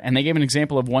this year, and they gave an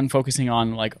example of one focusing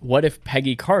on, like, what if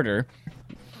Peggy Carter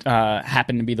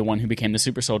happened to be the one who became the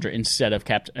super soldier instead of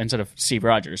Steve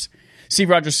Rogers. Steve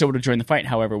Rogers still would have joined the fight,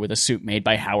 however, with a suit made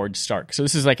by Howard Stark. So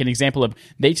this is like an example of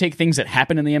they take things that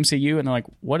happen in the MCU and they're like,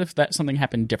 what if that something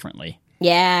happened differently?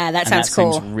 Yeah, that sounds that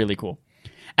cool. Seems really cool.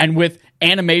 And with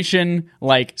animation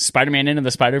like Spider-Man Into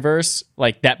the Spider-Verse,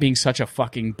 like that being such a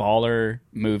fucking baller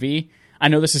movie. I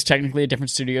know this is technically a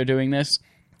different studio doing this,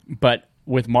 but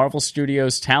with Marvel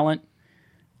Studios talent,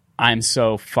 I'm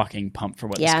so fucking pumped for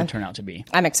what this can turn out to be.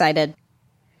 I'm excited.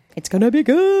 It's going to be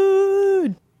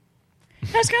good.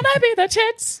 It's going to be the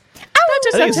tits.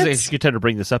 I think it's a good time to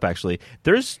bring this up, actually.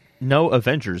 There's no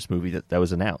Avengers movie that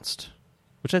was announced,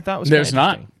 which I thought was There's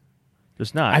not. interesting.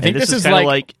 There's not. I think this is kind of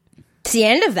like It's the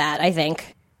end of that, I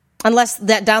think. Unless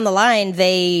that down the line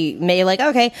they may like,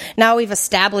 okay, now we've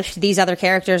established these other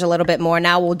characters a little bit more.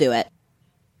 Now we'll do it.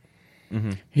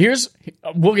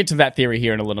 We'll get to that theory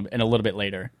here in a little bit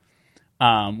later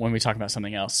when we talk about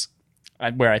something else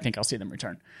where I think I'll see them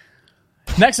return.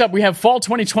 Next up, we have Fall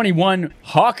 2021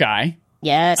 Hawkeye,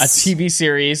 Yes. a TV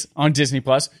series on Disney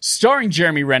Plus starring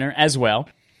Jeremy Renner as well.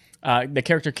 The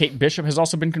character Kate Bishop has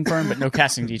also been confirmed, but no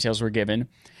casting details were given.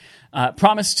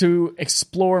 Promised to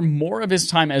explore more of his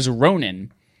time as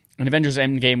Ronin. In Avengers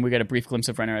Endgame, we get a brief glimpse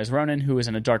of Renner as Ronin, who is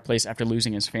in a dark place after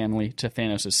losing his family to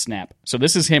Thanos' snap. So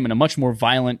this is him in a much more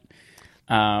violent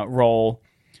role.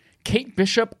 Kate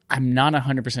Bishop, I'm not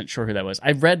 100% sure who that was.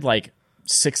 I've read like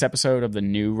 6 episodes of the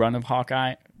new run of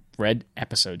Hawkeye. Read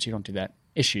episodes, you don't do that.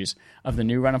 Issues of the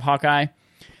new run of Hawkeye.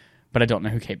 But I don't know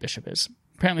who Kate Bishop is.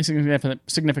 Apparently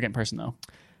significant person, though.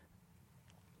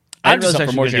 I don't know if it's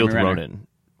actually deal with Ronin.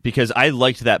 Because I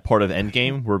liked that part of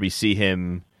Endgame where we see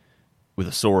him with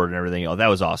a sword and everything. Oh, that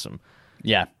was awesome.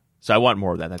 Yeah. So I want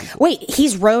more of that. That'd be cool. Wait,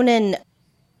 he's Ronin,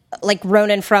 like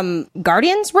Ronin from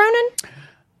Guardians Ronin?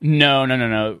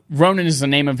 No. Ronin is the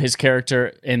name of his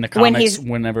character in the comics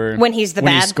when he's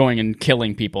going and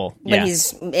killing people. When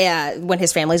his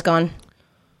family's gone.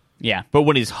 Yeah. But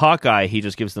when he's Hawkeye, he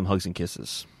just gives them hugs and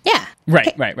kisses. Yeah.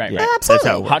 Right. Yeah, absolutely. That's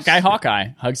how it works. Hawkeye.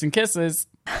 Hugs and kisses.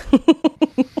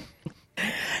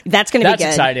 That's going to be good. That's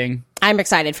exciting. I'm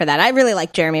excited for that. I really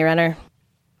like Jeremy Renner.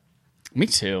 Me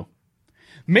too.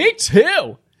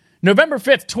 November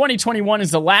 5th, 2021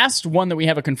 is the last one that we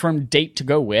have a confirmed date to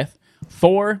go with.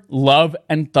 Thor, Love,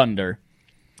 and Thunder.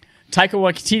 Taika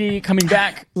Waititi coming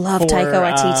back. Love for, Taika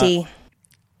Waititi.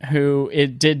 Who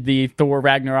did the Thor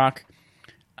Ragnarok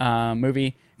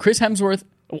movie. Chris Hemsworth.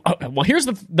 Well, here's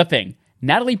the thing.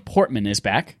 Natalie Portman is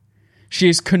back. She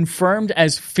is confirmed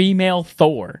as female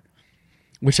Thor,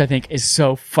 which I think is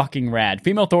so fucking rad.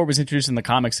 Female Thor was introduced in the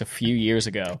comics a few years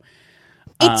ago.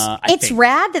 It's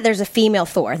rad that there's a female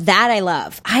Thor. That I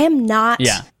love. I am not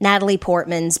Natalie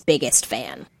Portman's biggest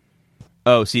fan.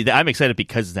 Oh, see, I'm excited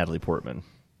because it's Natalie Portman.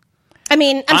 I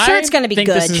mean, I'm sure it's going to be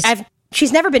good. Is...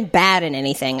 She's never been bad in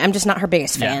anything. I'm just not her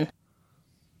biggest fan.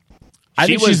 I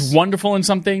think she's wonderful in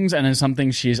some things, and in some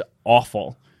things she's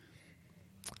awful.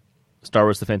 Star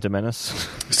Wars: The Phantom Menace.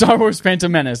 Star Wars: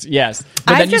 Phantom Menace, yes.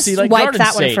 But I just wiped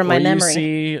that one from my memory. You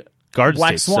see Garden Black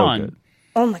State's Swan. So good.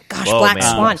 Oh my gosh,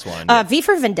 Black Swan. Yeah. V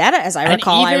for Vendetta, as I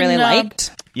recall, I really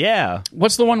liked. Yeah.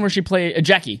 What's the one where she played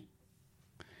Jackie?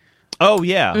 Oh,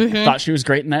 yeah. Mm-hmm. Thought she was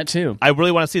great in that, too. I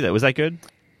really want to see that. Was that good?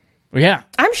 Yeah.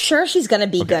 I'm sure she's going to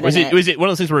be good in it. Was it one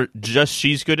of those things where just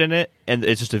she's good in it, and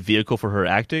it's just a vehicle for her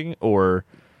acting, or...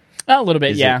 A little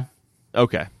bit, yeah.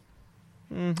 Okay.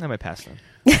 I might pass then.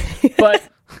 But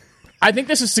I think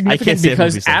this is significant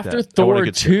because after Thor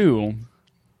 2...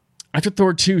 After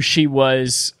Thor 2, she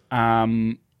was...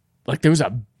 there was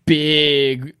a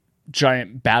big...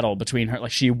 giant battle between her.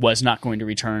 Like, she was not going to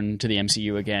return to the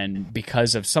MCU again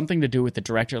because of something to do with the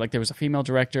director. Like, there was a female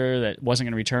director that wasn't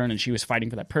going to return, and she was fighting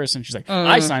for that person. She's like,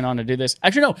 I signed on to do this.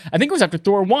 Actually, no, I think it was after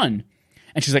Thor 1.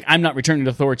 And she's like, I'm not returning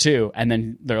to Thor 2. And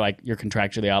then they're like, you're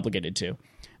contractually obligated to.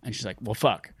 And she's like, well,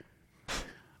 fuck.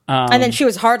 And then she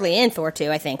was hardly in Thor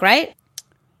 2, I think, right?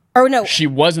 Or no. She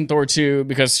was in Thor 2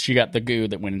 because she got the goo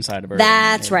that went inside of her.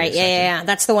 That's right. Yeah.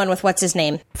 That's the one with what's his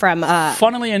name from...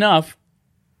 Funnily enough,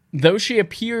 though she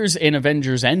appears in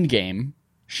Avengers Endgame,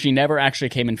 she never actually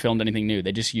came and filmed anything new.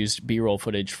 They just used B-roll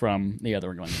footage from the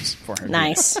other ones for her.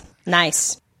 Nice.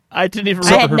 I didn't even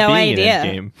remember her being in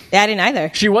Endgame. Yeah, I didn't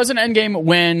either. She was in Endgame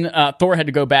when Thor had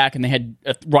to go back and they had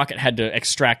Rocket had to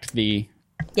extract the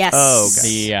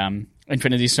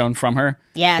Infinity Stone from her.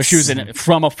 Yes. But she was in it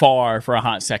from afar for a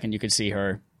hot second. You could see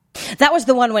her. That was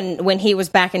the one when he was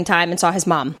back in time and saw his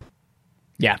mom.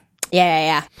 Yeah.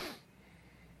 Yeah.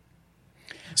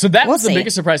 So that was the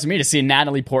biggest surprise to me, to see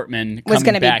Natalie Portman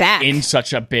coming back in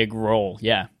such a big role.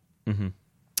 Yeah. Mm-hmm.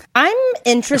 I'm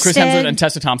interested. Chris Hemsworth and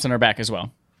Tessa Thompson are back as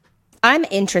well. I'm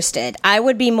interested. I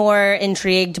would be more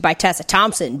intrigued by Tessa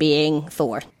Thompson being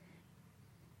Thor.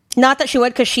 Not that she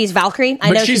would, because she's Valkyrie. I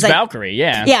know she's Valkyrie,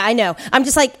 yeah. Yeah, I know. I'm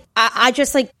just like, I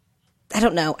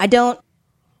don't know. I don't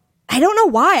know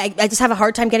why. I just have a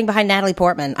hard time getting behind Natalie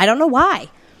Portman. I don't know why.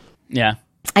 Yeah.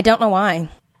 I don't know why.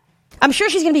 I'm sure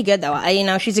she's going to be good, though.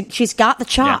 She's got the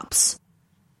chops.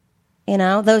 Yeah. You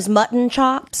know, those mutton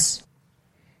chops.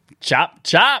 Chop.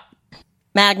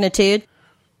 Magnitude.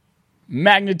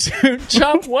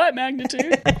 Chop what?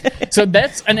 Magnitude? So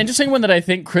that's an interesting one that I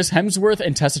think Chris Hemsworth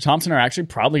and Tessa Thompson are actually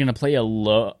probably going to play a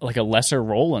lesser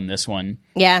role in this one.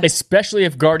 Yeah. Especially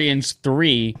if Guardians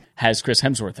 3 has Chris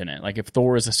Hemsworth in it. Like, if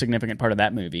Thor is a significant part of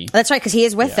that movie. That's right, because he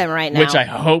is with them right now. Which I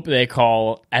hope they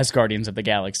call as Guardians of the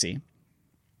Galaxy.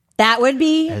 That would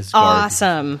be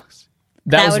awesome.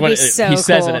 That was what he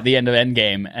says it at the end of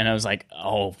Endgame, and I was like,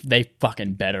 oh, they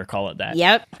fucking better call it that.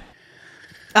 Yep.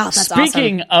 Oh, that's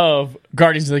Speaking of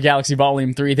Guardians of the Galaxy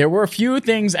Volume 3, there were a few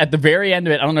things at the very end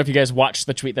of it. I don't know if you guys watched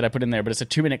the tweet that I put in there, but it's a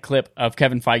 2-minute clip of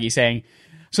Kevin Feige saying,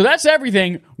 so that's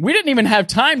everything. We didn't even have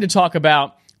time to talk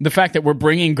about the fact that we're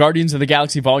bringing Guardians of the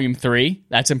Galaxy Volume 3.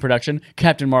 That's in production.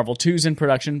 Captain Marvel 2 is in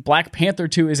production. Black Panther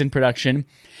 2 is in production.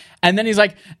 And then he's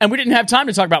like, and we didn't have time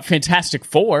to talk about Fantastic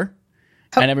Four.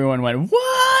 And everyone went,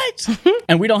 what?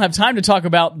 And we don't have time to talk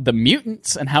about the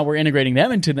mutants and how we're integrating them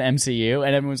into the MCU.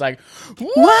 And everyone's like,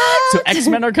 what? So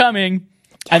X-Men are coming.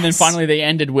 Yes. And then finally they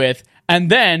ended with, and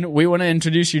then we want to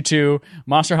introduce you to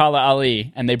Mahershala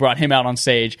Ali. And they brought him out on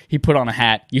stage. He put on a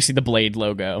hat. You see the Blade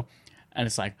logo. And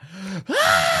it's like,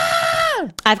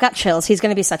 I've got chills. He's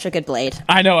going to be such a good Blade.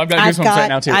 I know. I've got goosebumps right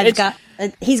now, too.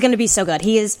 He's going to be so good.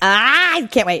 He is, I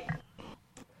can't wait.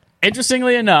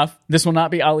 Interestingly enough, this will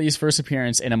not be Ali's first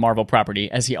appearance in a Marvel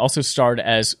property, as he also starred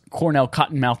as Cornell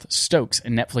Cottonmouth Stokes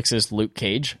in Netflix's Luke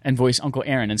Cage and voiced Uncle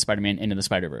Aaron in Spider-Man Into the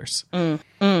Spider-Verse.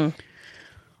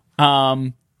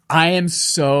 I am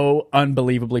so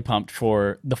unbelievably pumped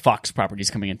for the Fox properties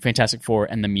coming in, Fantastic Four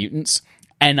and the Mutants,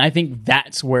 and I think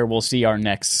that's where we'll see our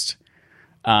next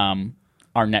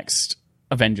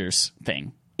Avengers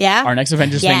thing. Yeah, our next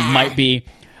Avengers thing might be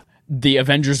the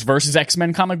Avengers versus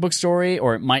X-Men comic book story,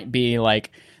 or it might be like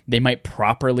they might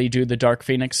properly do the Dark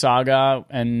Phoenix saga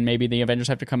and maybe the Avengers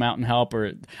have to come out and help,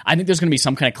 or I think there's going to be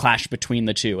some kind of clash between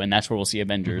the two, and that's where we'll see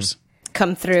Avengers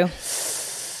come through.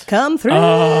 come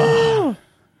through.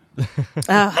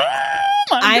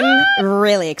 I'm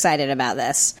really excited about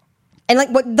this. And like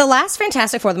what the last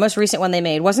Fantastic Four, the most recent one they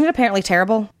made, wasn't it apparently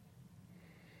terrible?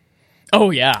 Oh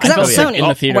yeah, Because that was Sony in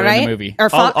the theater right? in the movie. Or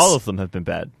Fox. All of them have been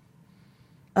bad.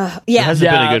 Yeah. There hasn't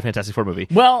been Yeah. a good Fantastic Four movie.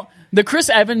 Well, the Chris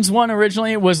Evans one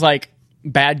originally was like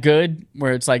bad good,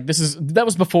 where it's like that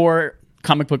was before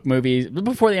comic book movies,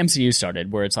 before the MCU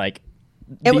started, where it's like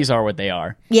these are what they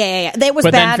are. Yeah. It was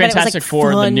But then bad, but it was Fantastic like Four,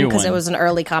 the fun new because it one. was an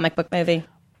early comic book movie.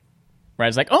 Where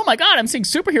it's like, oh my god, I'm seeing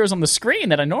superheroes on the screen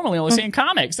that I normally only see in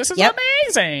comics. This is Yep.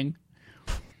 amazing.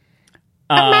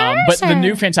 But the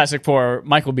new Fantastic Four,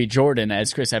 Michael B. Jordan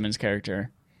as Chris Evans' character,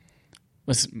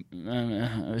 was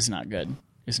not good.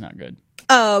 It's not good.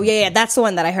 Oh yeah, that's the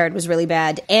one that I heard was really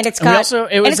bad, and it's And we got also-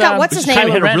 it and was, it's got what's his Kylo name?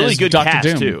 It had a Ren really as good Dr. cast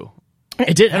Doom. too.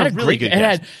 It did. It had a really great. good It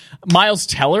had Miles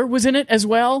Teller was in it as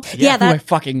well. Yeah, who I that-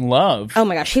 fucking love. Oh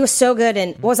my gosh, he was so good in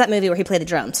what was that movie where he played the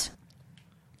drums?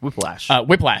 Whiplash.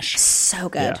 Whiplash. So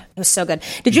good. Yeah. It was so good.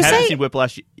 Did you If you haven't say seen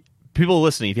Whiplash? People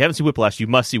listening, if you haven't seen Whiplash, you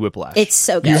must see Whiplash. it's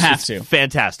so good? You have to.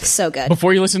 fantastic. So good.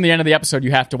 Before you listen to the end of the episode,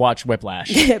 you have to watch Whiplash.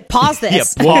 Pause Yeah,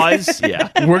 this. pause. Yeah.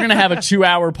 We're gonna have a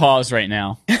 2-hour pause right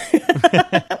now.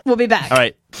 We'll be back. All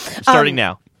right, starting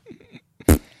now.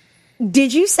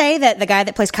 Did you say that the guy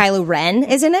that plays Kylo Ren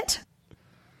is in it?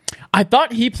 I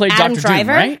thought he played Adam Dr. Driver.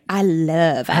 Doom, right? I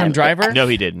love Adam Driver. No,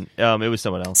 he didn't. It was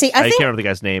someone else. See, I think- can't remember the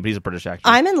guy's name, but he's a British actor.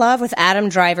 I'm in love with Adam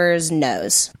Driver's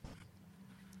nose.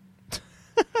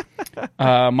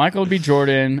 Michael B.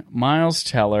 Jordan, Miles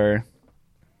Teller.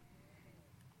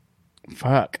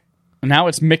 Fuck. Now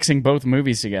it's mixing both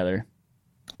movies together.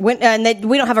 We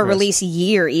don't have a release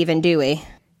year, even, do we?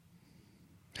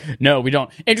 No, we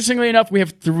don't. Interestingly enough, we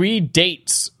have 3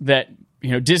 dates that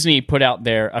Disney put out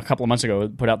there a couple of months ago.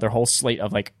 Put out their whole slate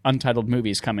of like untitled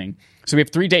movies coming. So we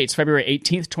have 3 dates: February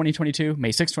 18th, 2022, May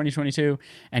 6th, 2022,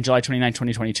 and July 29th,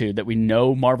 2022. That we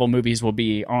know Marvel movies will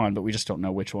be on, but we just don't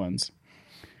know which ones.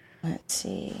 Let's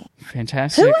see.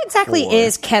 Fantastic. Who exactly Four.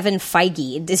 is Kevin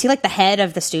Feige? Is he like the head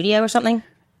of the studio or something?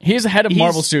 He is the head of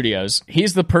Marvel Studios.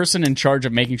 He's the person in charge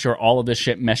of making sure all of this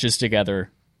shit meshes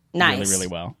together Nice. really, really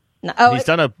well. No, oh, He's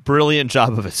done a brilliant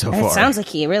job of it so it far. sounds like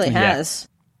he really has.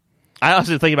 I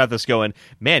also think about this going,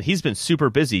 man, he's been super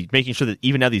busy making sure that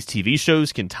even now these TV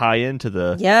shows can tie into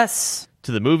the Yes.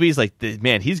 to the movies. Like,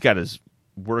 man, he's got his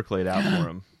work laid out for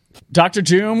him. Dr.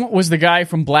 Doom was the guy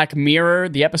from Black Mirror,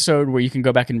 the episode where you can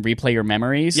go back and replay your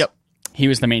memories. Yep. He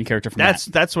was the main character from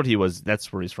That's what he was.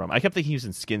 That's where he's from. I kept thinking he was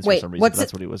in Skins Wait, for some reason. what's But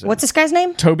that's what he was in. What's this guy's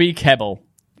name? Toby Kebbell.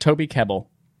 Toby Kebbell.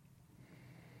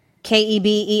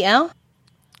 Kebbel?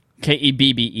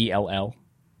 Kebbell.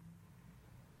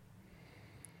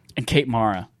 And Kate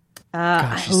Mara.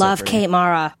 I she's so love pretty. Kate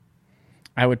Mara.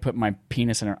 I would put my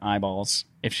penis in her eyeballs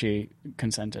if she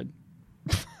consented.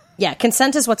 Yeah,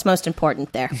 consent is what's most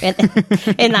important there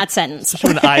in that sentence.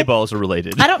 When eyeballs are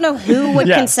related. I don't know who would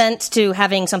Yes. consent to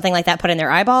having something like that put in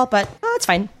their eyeball, but it's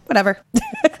fine. Whatever.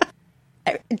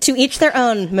 To each their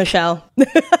own, Michelle.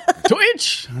 To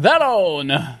each their own.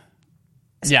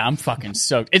 Yeah, I'm fucking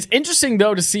stoked. It's interesting,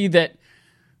 though, to see that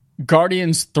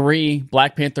Guardians 3,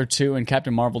 Black Panther 2, and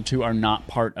Captain Marvel 2 are not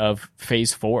part of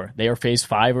Phase 4. They are Phase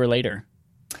 5 or later.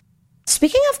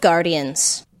 Speaking of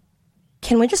Guardians,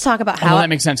 can we just talk about how... Well, that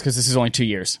makes sense because this is only 2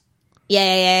 years.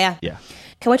 Yeah. Yeah.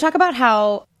 Can we talk about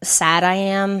how sad I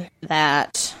am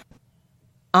that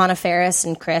Anna Faris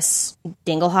and Chris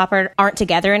Dinglehopper aren't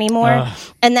together anymore?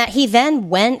 And that he then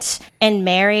went and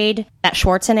married that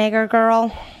Schwarzenegger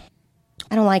girl?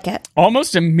 I don't like it.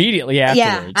 Almost immediately afterwards.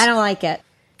 Yeah, I don't like it.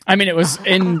 I mean, it was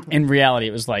in reality,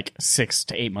 it was like 6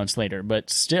 to 8 months later, but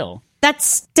still. That's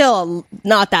still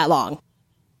not that long.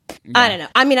 I don't know.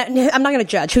 I mean, I'm not going to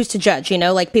judge. Who's to judge?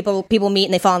 Like people meet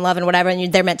and they fall in love and whatever,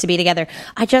 and they're meant to be together.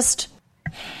 I don't Just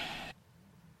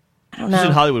in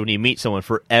know. Hollywood, when you meet someone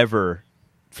forever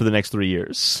for the next 3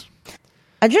 years,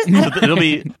 I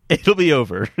don't- it'll be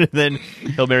over. Then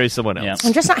he'll marry someone else. Yeah.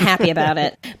 I'm just not happy about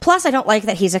it. Plus, I don't like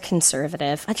that he's a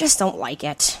conservative. I just don't like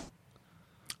it.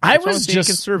 I wrong was with being just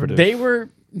conservative? They were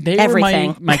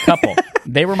Everything. my couple.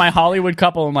 They were my Hollywood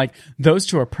couple. I'm like, those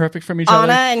two are perfect from each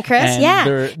other. Anna and Chris, And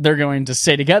yeah. they're going to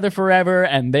stay together forever,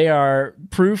 and they are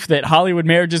proof that Hollywood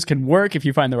marriages can work if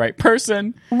you find the right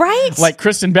person. Right? Like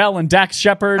Kristen Bell and Dax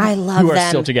Shepard, I love who are them.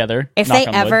 still together. If knock they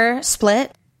on wood. ever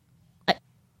split,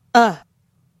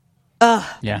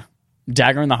 Yeah,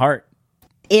 dagger in the heart.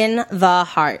 in the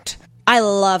heart. I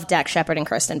love Dax Shepard and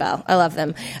Kristen Bell. I love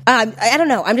them. I don't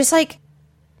know. I'm just like,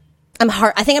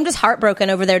 I think I'm just heartbroken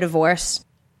over their divorce.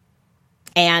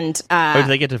 And Oh, did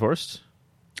they get divorced?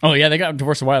 Oh yeah, they got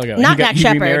divorced a while ago. Not Dax he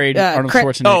Shepard, remarried Arnold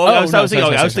Chris- Schwarzenegger. Oh, I was sorry,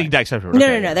 thinking Dax Shepard.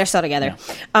 No, they're still together.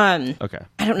 Okay.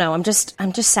 I don't know. I'm just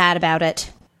sad about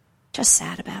it. Just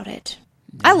sad about it.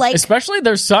 I like, especially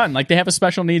their son. Like they have a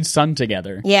special needs son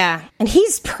together. yeah, and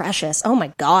he's precious. Oh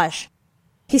my gosh,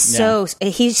 he's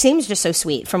he seems just so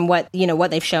sweet from what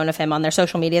they've shown of him on their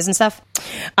social medias and stuff.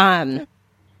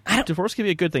 Divorce can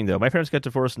be a good thing, though. My parents got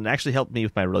divorced and actually helped me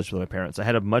with my relationship with my parents. I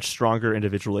had a much stronger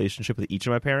individual relationship with each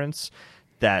of my parents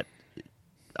that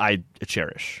I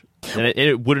cherish. And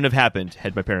it wouldn't have happened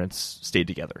had my parents stayed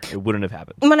together. It wouldn't have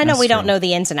happened. I mean, I know That's we don't true. know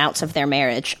the ins and outs of their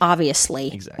marriage.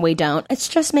 Obviously, Exactly. we don't. It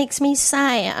just makes me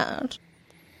sad.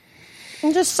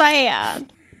 I'm just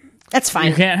sad. That's fine.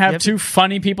 You can't have two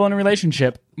funny people in a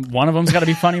relationship. One of them's got to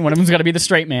be funny. One of them's got to be the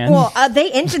straight man. Well,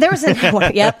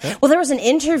 there was an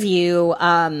interview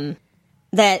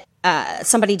that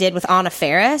somebody did with Anna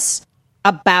Faris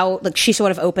about, like, she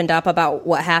sort of opened up about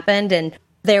what happened, and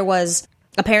there was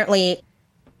apparently,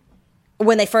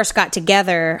 when they first got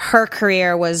together, her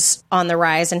career was on the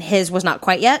rise and his was not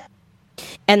quite yet.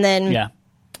 And then yeah.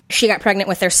 she got pregnant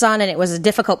with their son, and it was a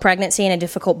difficult pregnancy and a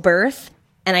difficult birth.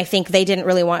 And I think they didn't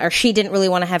really want, or she didn't really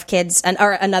want to have kids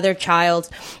or another child,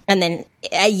 and then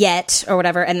yet or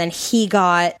whatever. And then he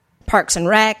got Parks and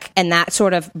Rec, and that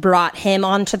sort of brought him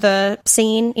onto the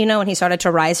scene, and he started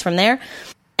to rise from there.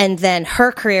 And then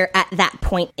her career at that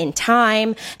point in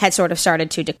time had sort of started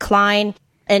to decline.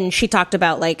 And she talked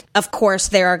about, like, of course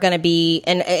there are going to be,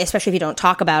 and especially if you don't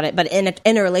talk about it, but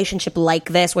in a relationship like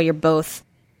this where you're both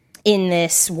in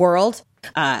this world,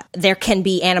 there can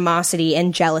be animosity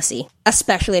and jealousy,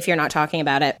 especially if you're not talking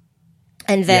about it.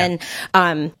 And then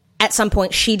at some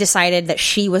point she decided that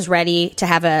she was ready to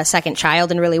have a second child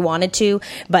and really wanted to,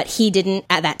 but he didn't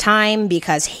at that time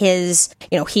because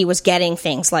he was getting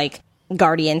things like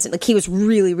Guardians. Like, he was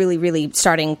really, really, really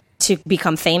starting to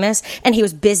become famous, and he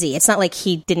was busy. It's not like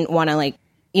he didn't want to, like,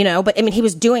 but I mean, he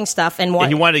was doing stuff and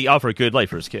he wanted to offer a good life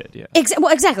for his kid. Yeah.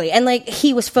 Well, exactly. And, like,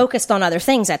 he was focused on other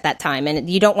things at that time, and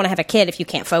you don't want to have a kid if you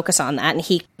can't focus on that. And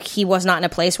he was not in a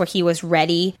place where he was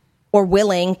ready or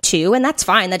willing to, and that's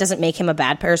fine. That doesn't make him a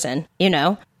bad person,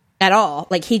 at all.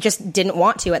 Like, he just didn't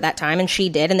want to at that time, and she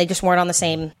did, and they just weren't on the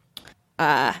same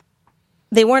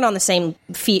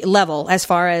level as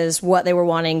far as what they were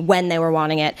wanting when they were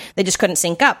wanting it. They just couldn't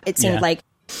sync up, it seemed like.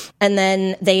 And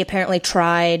then they apparently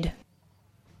tried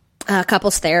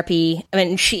couples therapy. I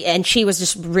mean, she was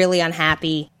just really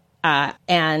unhappy,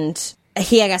 and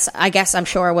he, I guess I'm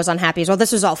sure, was unhappy as well.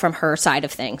 This was all from her side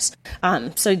of things,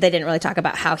 so they didn't really talk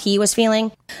about how he was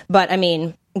feeling. But I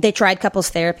mean, they tried couples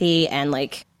therapy and,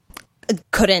 like,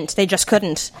 they just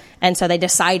couldn't, and so they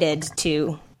decided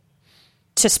to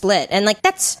split. And, like,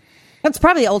 that's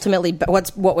probably ultimately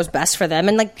what was best for them.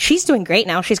 And, like, she's doing great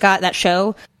now. She's got that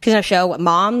show. She's in a show,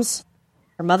 Moms,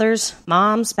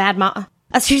 Bad Mom.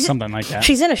 Something like that.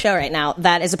 She's in a show right now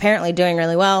that is apparently doing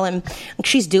really well, and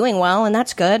she's doing well, and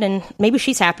that's good. And maybe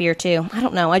she's happier too. I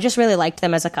don't know. I just really liked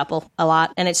them as a couple a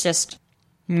lot, and it's just,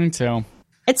 Me too.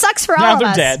 it sucks for all Now of they're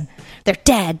us. dead. They're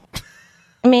dead.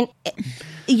 I mean,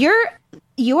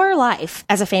 your life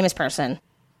as a famous person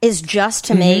is just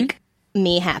to make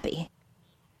me happy.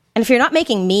 And if you're not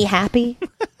making me happy,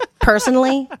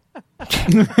 personally,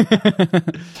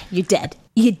 you're dead.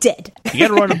 You're dead. You got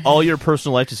to run all your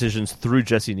personal life decisions through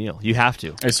Jesse Neal. You have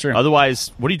to. It's true.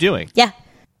 Otherwise, what are you doing? Yeah.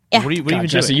 Yeah. What are you God, even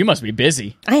Jesse, doing? you must be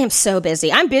busy. I am so busy.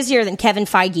 I'm busier than Kevin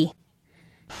Feige.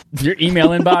 Your email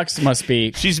inbox must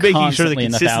be She's making sure the constantly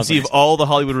in consistency thousands. of all the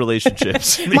Hollywood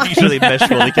relationships, making sure they mesh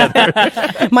well together.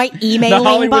 My The emailing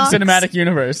Hollywood box. Cinematic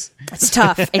Universe. It's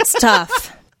tough. It's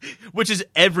tough. Which is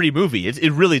every movie. It's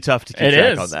really tough to keep It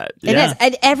track is. on that. It is.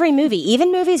 And every movie,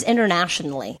 even movies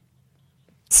internationally,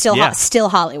 still Yeah. still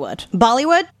Hollywood.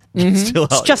 Bollywood, Still,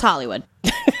 it's just Hollywood.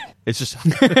 it's just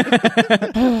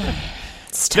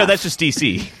It's tough. no. That's just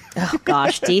DC. Oh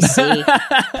gosh, DC.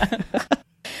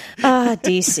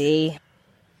 DC.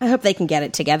 I hope they can get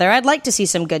it together. I'd like to see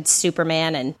some good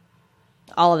Superman and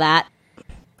all of that.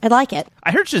 I'd like it.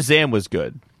 I heard Shazam was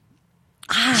good.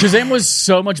 Shazam was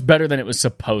so much better than it was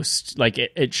supposed, like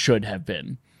it should have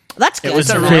been. That's good. It was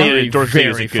not very, really Dorothy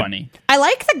is very a good- funny. I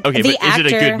like the Okay, the but actor.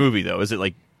 is it a good movie though? Is it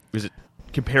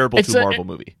comparable It's to a a- Marvel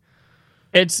movie?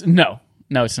 It's no,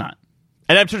 it's not.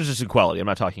 And I'm sure it's just in quality. I'm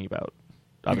not talking about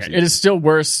obviously. It is still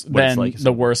worse What it's than like,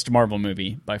 the worst Marvel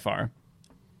movie by far.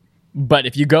 But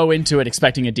if you go into it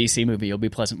expecting a DC movie, you'll be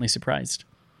pleasantly surprised.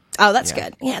 Oh, that's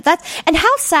good. Yeah, that's. And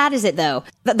how sad is it though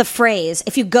that the phrase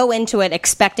 "if you go into it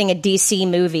expecting a DC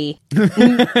movie"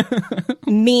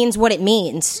 means what it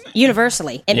means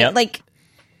universally, and Yep.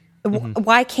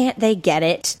 why can't they get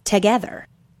it together?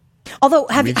 Although,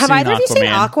 have We've either of you seen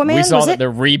Aquaman? We saw Was that it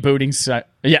they're rebooting.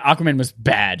 Yeah, Aquaman was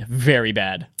bad, very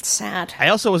bad. sad? I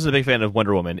also wasn't a big fan of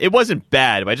Wonder Woman. It wasn't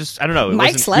bad, but I don't know. It Mike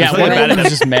wasn't, slept Yeah, That's Wonder right. Woman was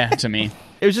just meh to me.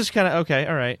 It was just kind of okay.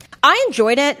 All right. I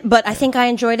enjoyed it, but I think I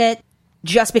enjoyed it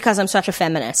just because I'm such a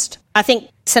feminist. I think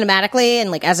cinematically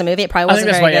and like as a movie, it probably I think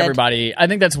wasn't that's why very good. everybody. I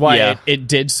think that's why Yeah. it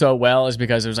did so well, is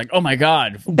because it was like, oh my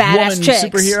god, Badass woman chicks.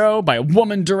 superhero by a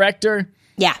woman director.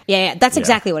 Yeah. That's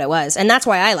exactly what it was, and that's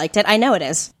why I liked it. I know it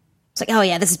is. It's like, oh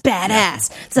yeah, this is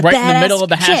badass. It's a Right badass in the middle of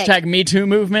the chick. hashtag Me Too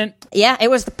movement. Yeah, it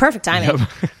was the perfect timing.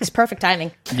 It's perfect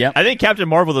timing. Yep. I think Captain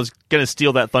Marvel is going to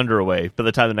steal that thunder away by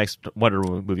the time the next Wonder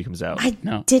Woman movie comes out. I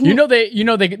No. didn't. You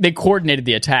know they coordinated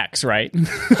the attacks, right?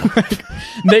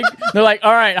 they're like,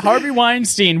 all right, Harvey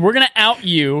Weinstein, we're gonna out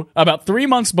you about 3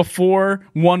 months before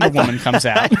Wonder Woman comes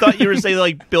I out. thought you were saying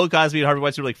like Bill Cosby and Harvey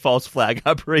Weinstein were like false flag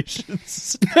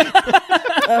operations.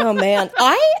 Oh man,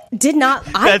 I did not.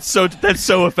 That's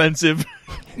so offensive.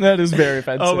 That is very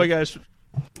offensive. Oh my gosh.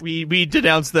 We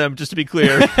denounce them, just to be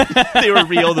clear. They were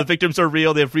real. The victims are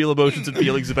real. They have real emotions and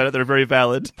feelings about it. They're very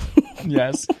valid.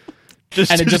 Yes.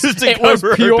 Just, And to it was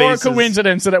cover our pure bases.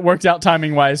 coincidence that it worked out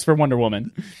timing wise for Wonder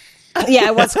Woman. Yeah,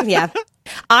 it was. Yeah,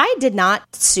 I did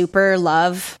not super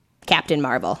love Captain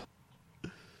Marvel.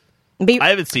 I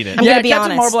haven't seen it. I'm Yeah, gonna be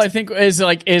Captain honest. Marvel I think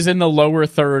is in the lower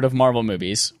third of Marvel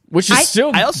movies, which is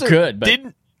still I also good. But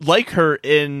didn't like her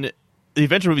in the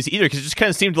Avenger movies either, because it just kind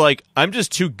of seemed like I'm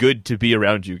just too good to be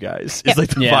around you guys. It's like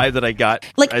the Yeah. vibe that I got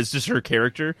Like- as just her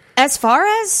character. As far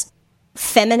as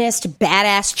feminist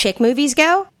badass chick movies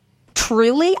go,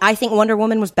 truly, I think Wonder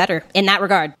Woman was better in that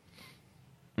regard.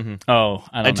 oh,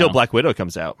 I don't Until know. Black Widow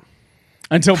comes out.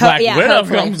 Until Black yeah, Widow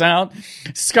hopefully. comes out,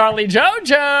 Scarlet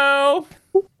JoJo.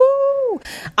 Woo.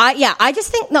 I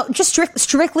just think just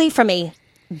strictly from a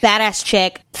badass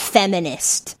chick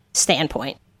feminist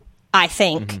standpoint, I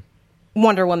think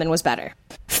Wonder Woman was better.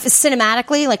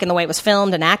 Cinematically, like in the way it was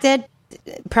filmed and acted,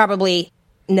 probably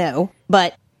no.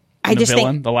 But I The just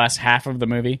villain, think the last half of the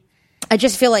movie. I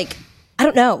just feel like I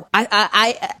don't know.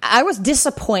 I was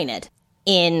disappointed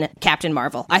in Captain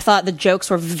Marvel. I thought the jokes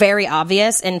were very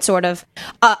obvious and sort of.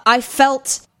 I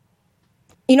felt.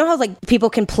 You know how like people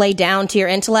can play down to your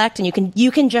intellect, and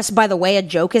you can just by the way a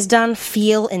joke is done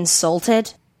feel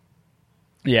insulted.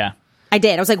 Yeah. I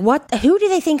did. I was like, what? Who do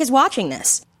they think is watching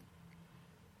this?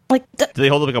 Like, Do they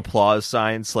hold up like applause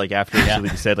signs like after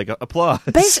something said like applause?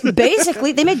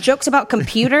 basically, they made jokes about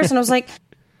computers, and I was like,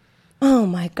 oh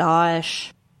my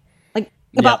gosh, like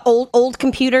about old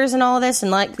computers and all of this,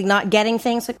 and like not getting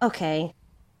things. Like, okay,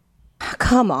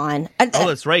 come on. Oh,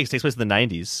 that's right. It takes place in the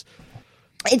 90s.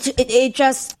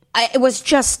 It was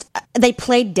just they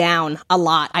played down a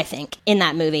lot, I think, in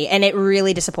that movie, and it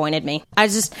really disappointed me. I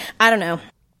don't know.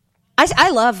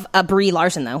 I love Brie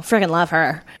Larson though, freaking love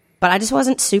her, but I just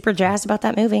wasn't super jazzed about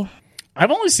that movie. I've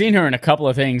only seen her in a couple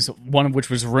of things, one of which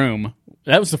was Room.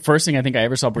 That was the first thing I think I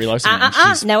ever saw Brie Larson in.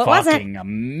 She's no, it wasn't. fucking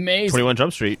amazing. 21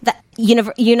 Jump Street. The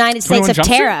United States 21 of Jump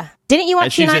Street? Terror. Didn't you And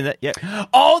watch she's in United? that. Yeah.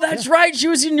 Oh, that's right. She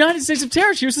was in United States of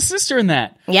Terror. She was the sister in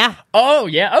that. Yeah, Oh,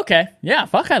 yeah. Okay. Yeah.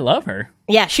 Fuck, I love her.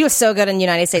 yeah, she was so good in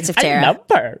United States of Terror. I love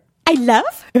her. I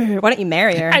love her. Why don't you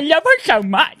marry her? I love her so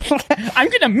much. I'm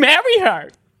gonna marry her.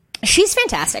 She's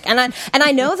fantastic, and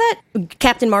I know that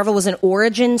Captain Marvel was an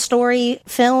origin story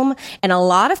film, and a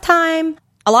lot of time,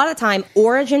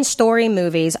 origin story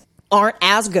movies aren't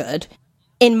as good,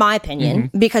 in my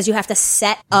opinion, because you have to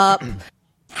set up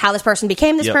how this person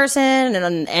became this Yep. person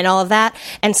and all of that,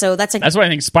 and so that's like That's why I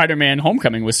think Spider-Man: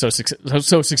 Homecoming was so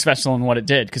successful in what it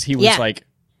did, because he was Yeah. like,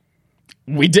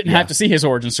 we didn't have to see his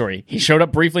origin story. He showed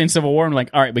up briefly in Civil War, and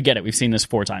like, all right, we get it. We've seen this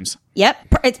 4 times. Yep,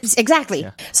 exactly.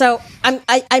 So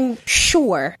I'm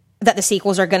sure that the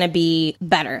sequels are going to be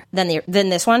better than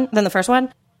the first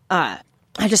one. I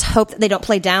just hope that they don't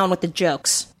play down with the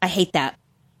jokes. I hate that.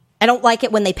 I don't like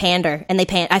it when they pander, and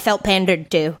I felt pandered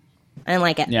too. I didn't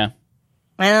like it. Yeah.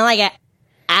 I don't like it.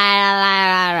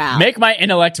 Make my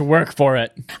intellect work for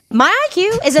it. My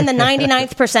IQ is in the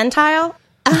 99th percentile.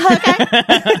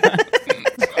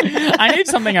 I need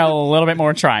something a little bit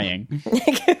more trying.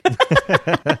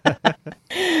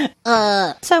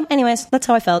 So, anyways, that's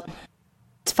how I felt.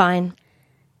 It's fine.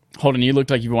 Holden, you looked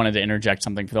like you wanted to interject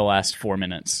something for the last 4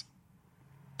 minutes.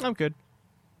 I'm good.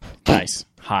 Nice.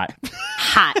 Hot.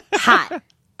 Hot.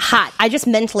 I just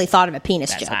mentally thought of a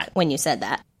penis joke hot. when you said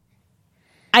that.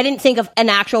 I didn't think of an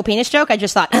actual penis joke. I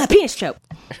just thought, penis joke.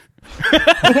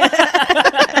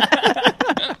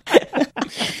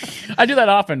 I do that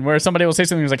often, where somebody will say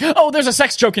something that's like, oh, there's a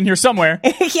sex joke in here somewhere.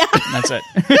 Yeah. That's it.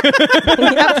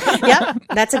 Yep.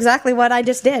 That's exactly what I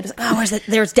just did. It's like, oh,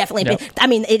 there's definitely Yep.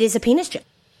 it is a penis joke.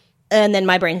 And then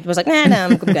my brain was like, no,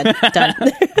 I'm good. Done.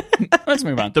 Let's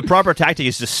move on. The proper tactic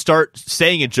is to start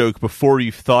saying a joke before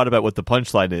you've thought about what the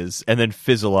punchline is, and then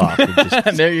fizzle off. And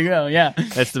just, There you go. Yeah.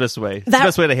 that's the best way. It's the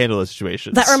best way to handle those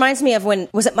situations. That reminds me of when,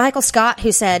 was it Michael Scott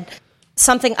who said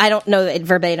something, I don't know it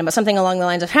verbatim, but something along the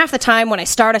lines of, half the time when I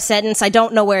start a sentence, I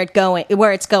don't know where it's going.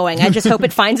 I just hope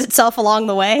it finds itself along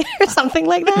the way, or something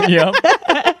like that. Yep.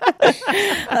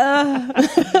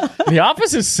 The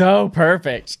Office is so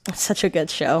perfect. It's such a good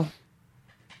show.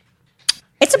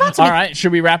 It's about to be. All right.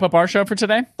 Should we wrap up our show for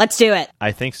today? Let's do it.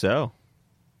 I think so.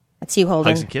 That's you,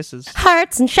 Holden. Hugs and kisses.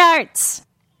 Hearts and sharts.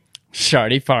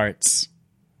 Shardy farts.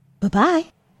 Bye-bye.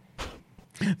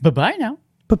 Bye-bye now.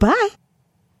 Bye-bye.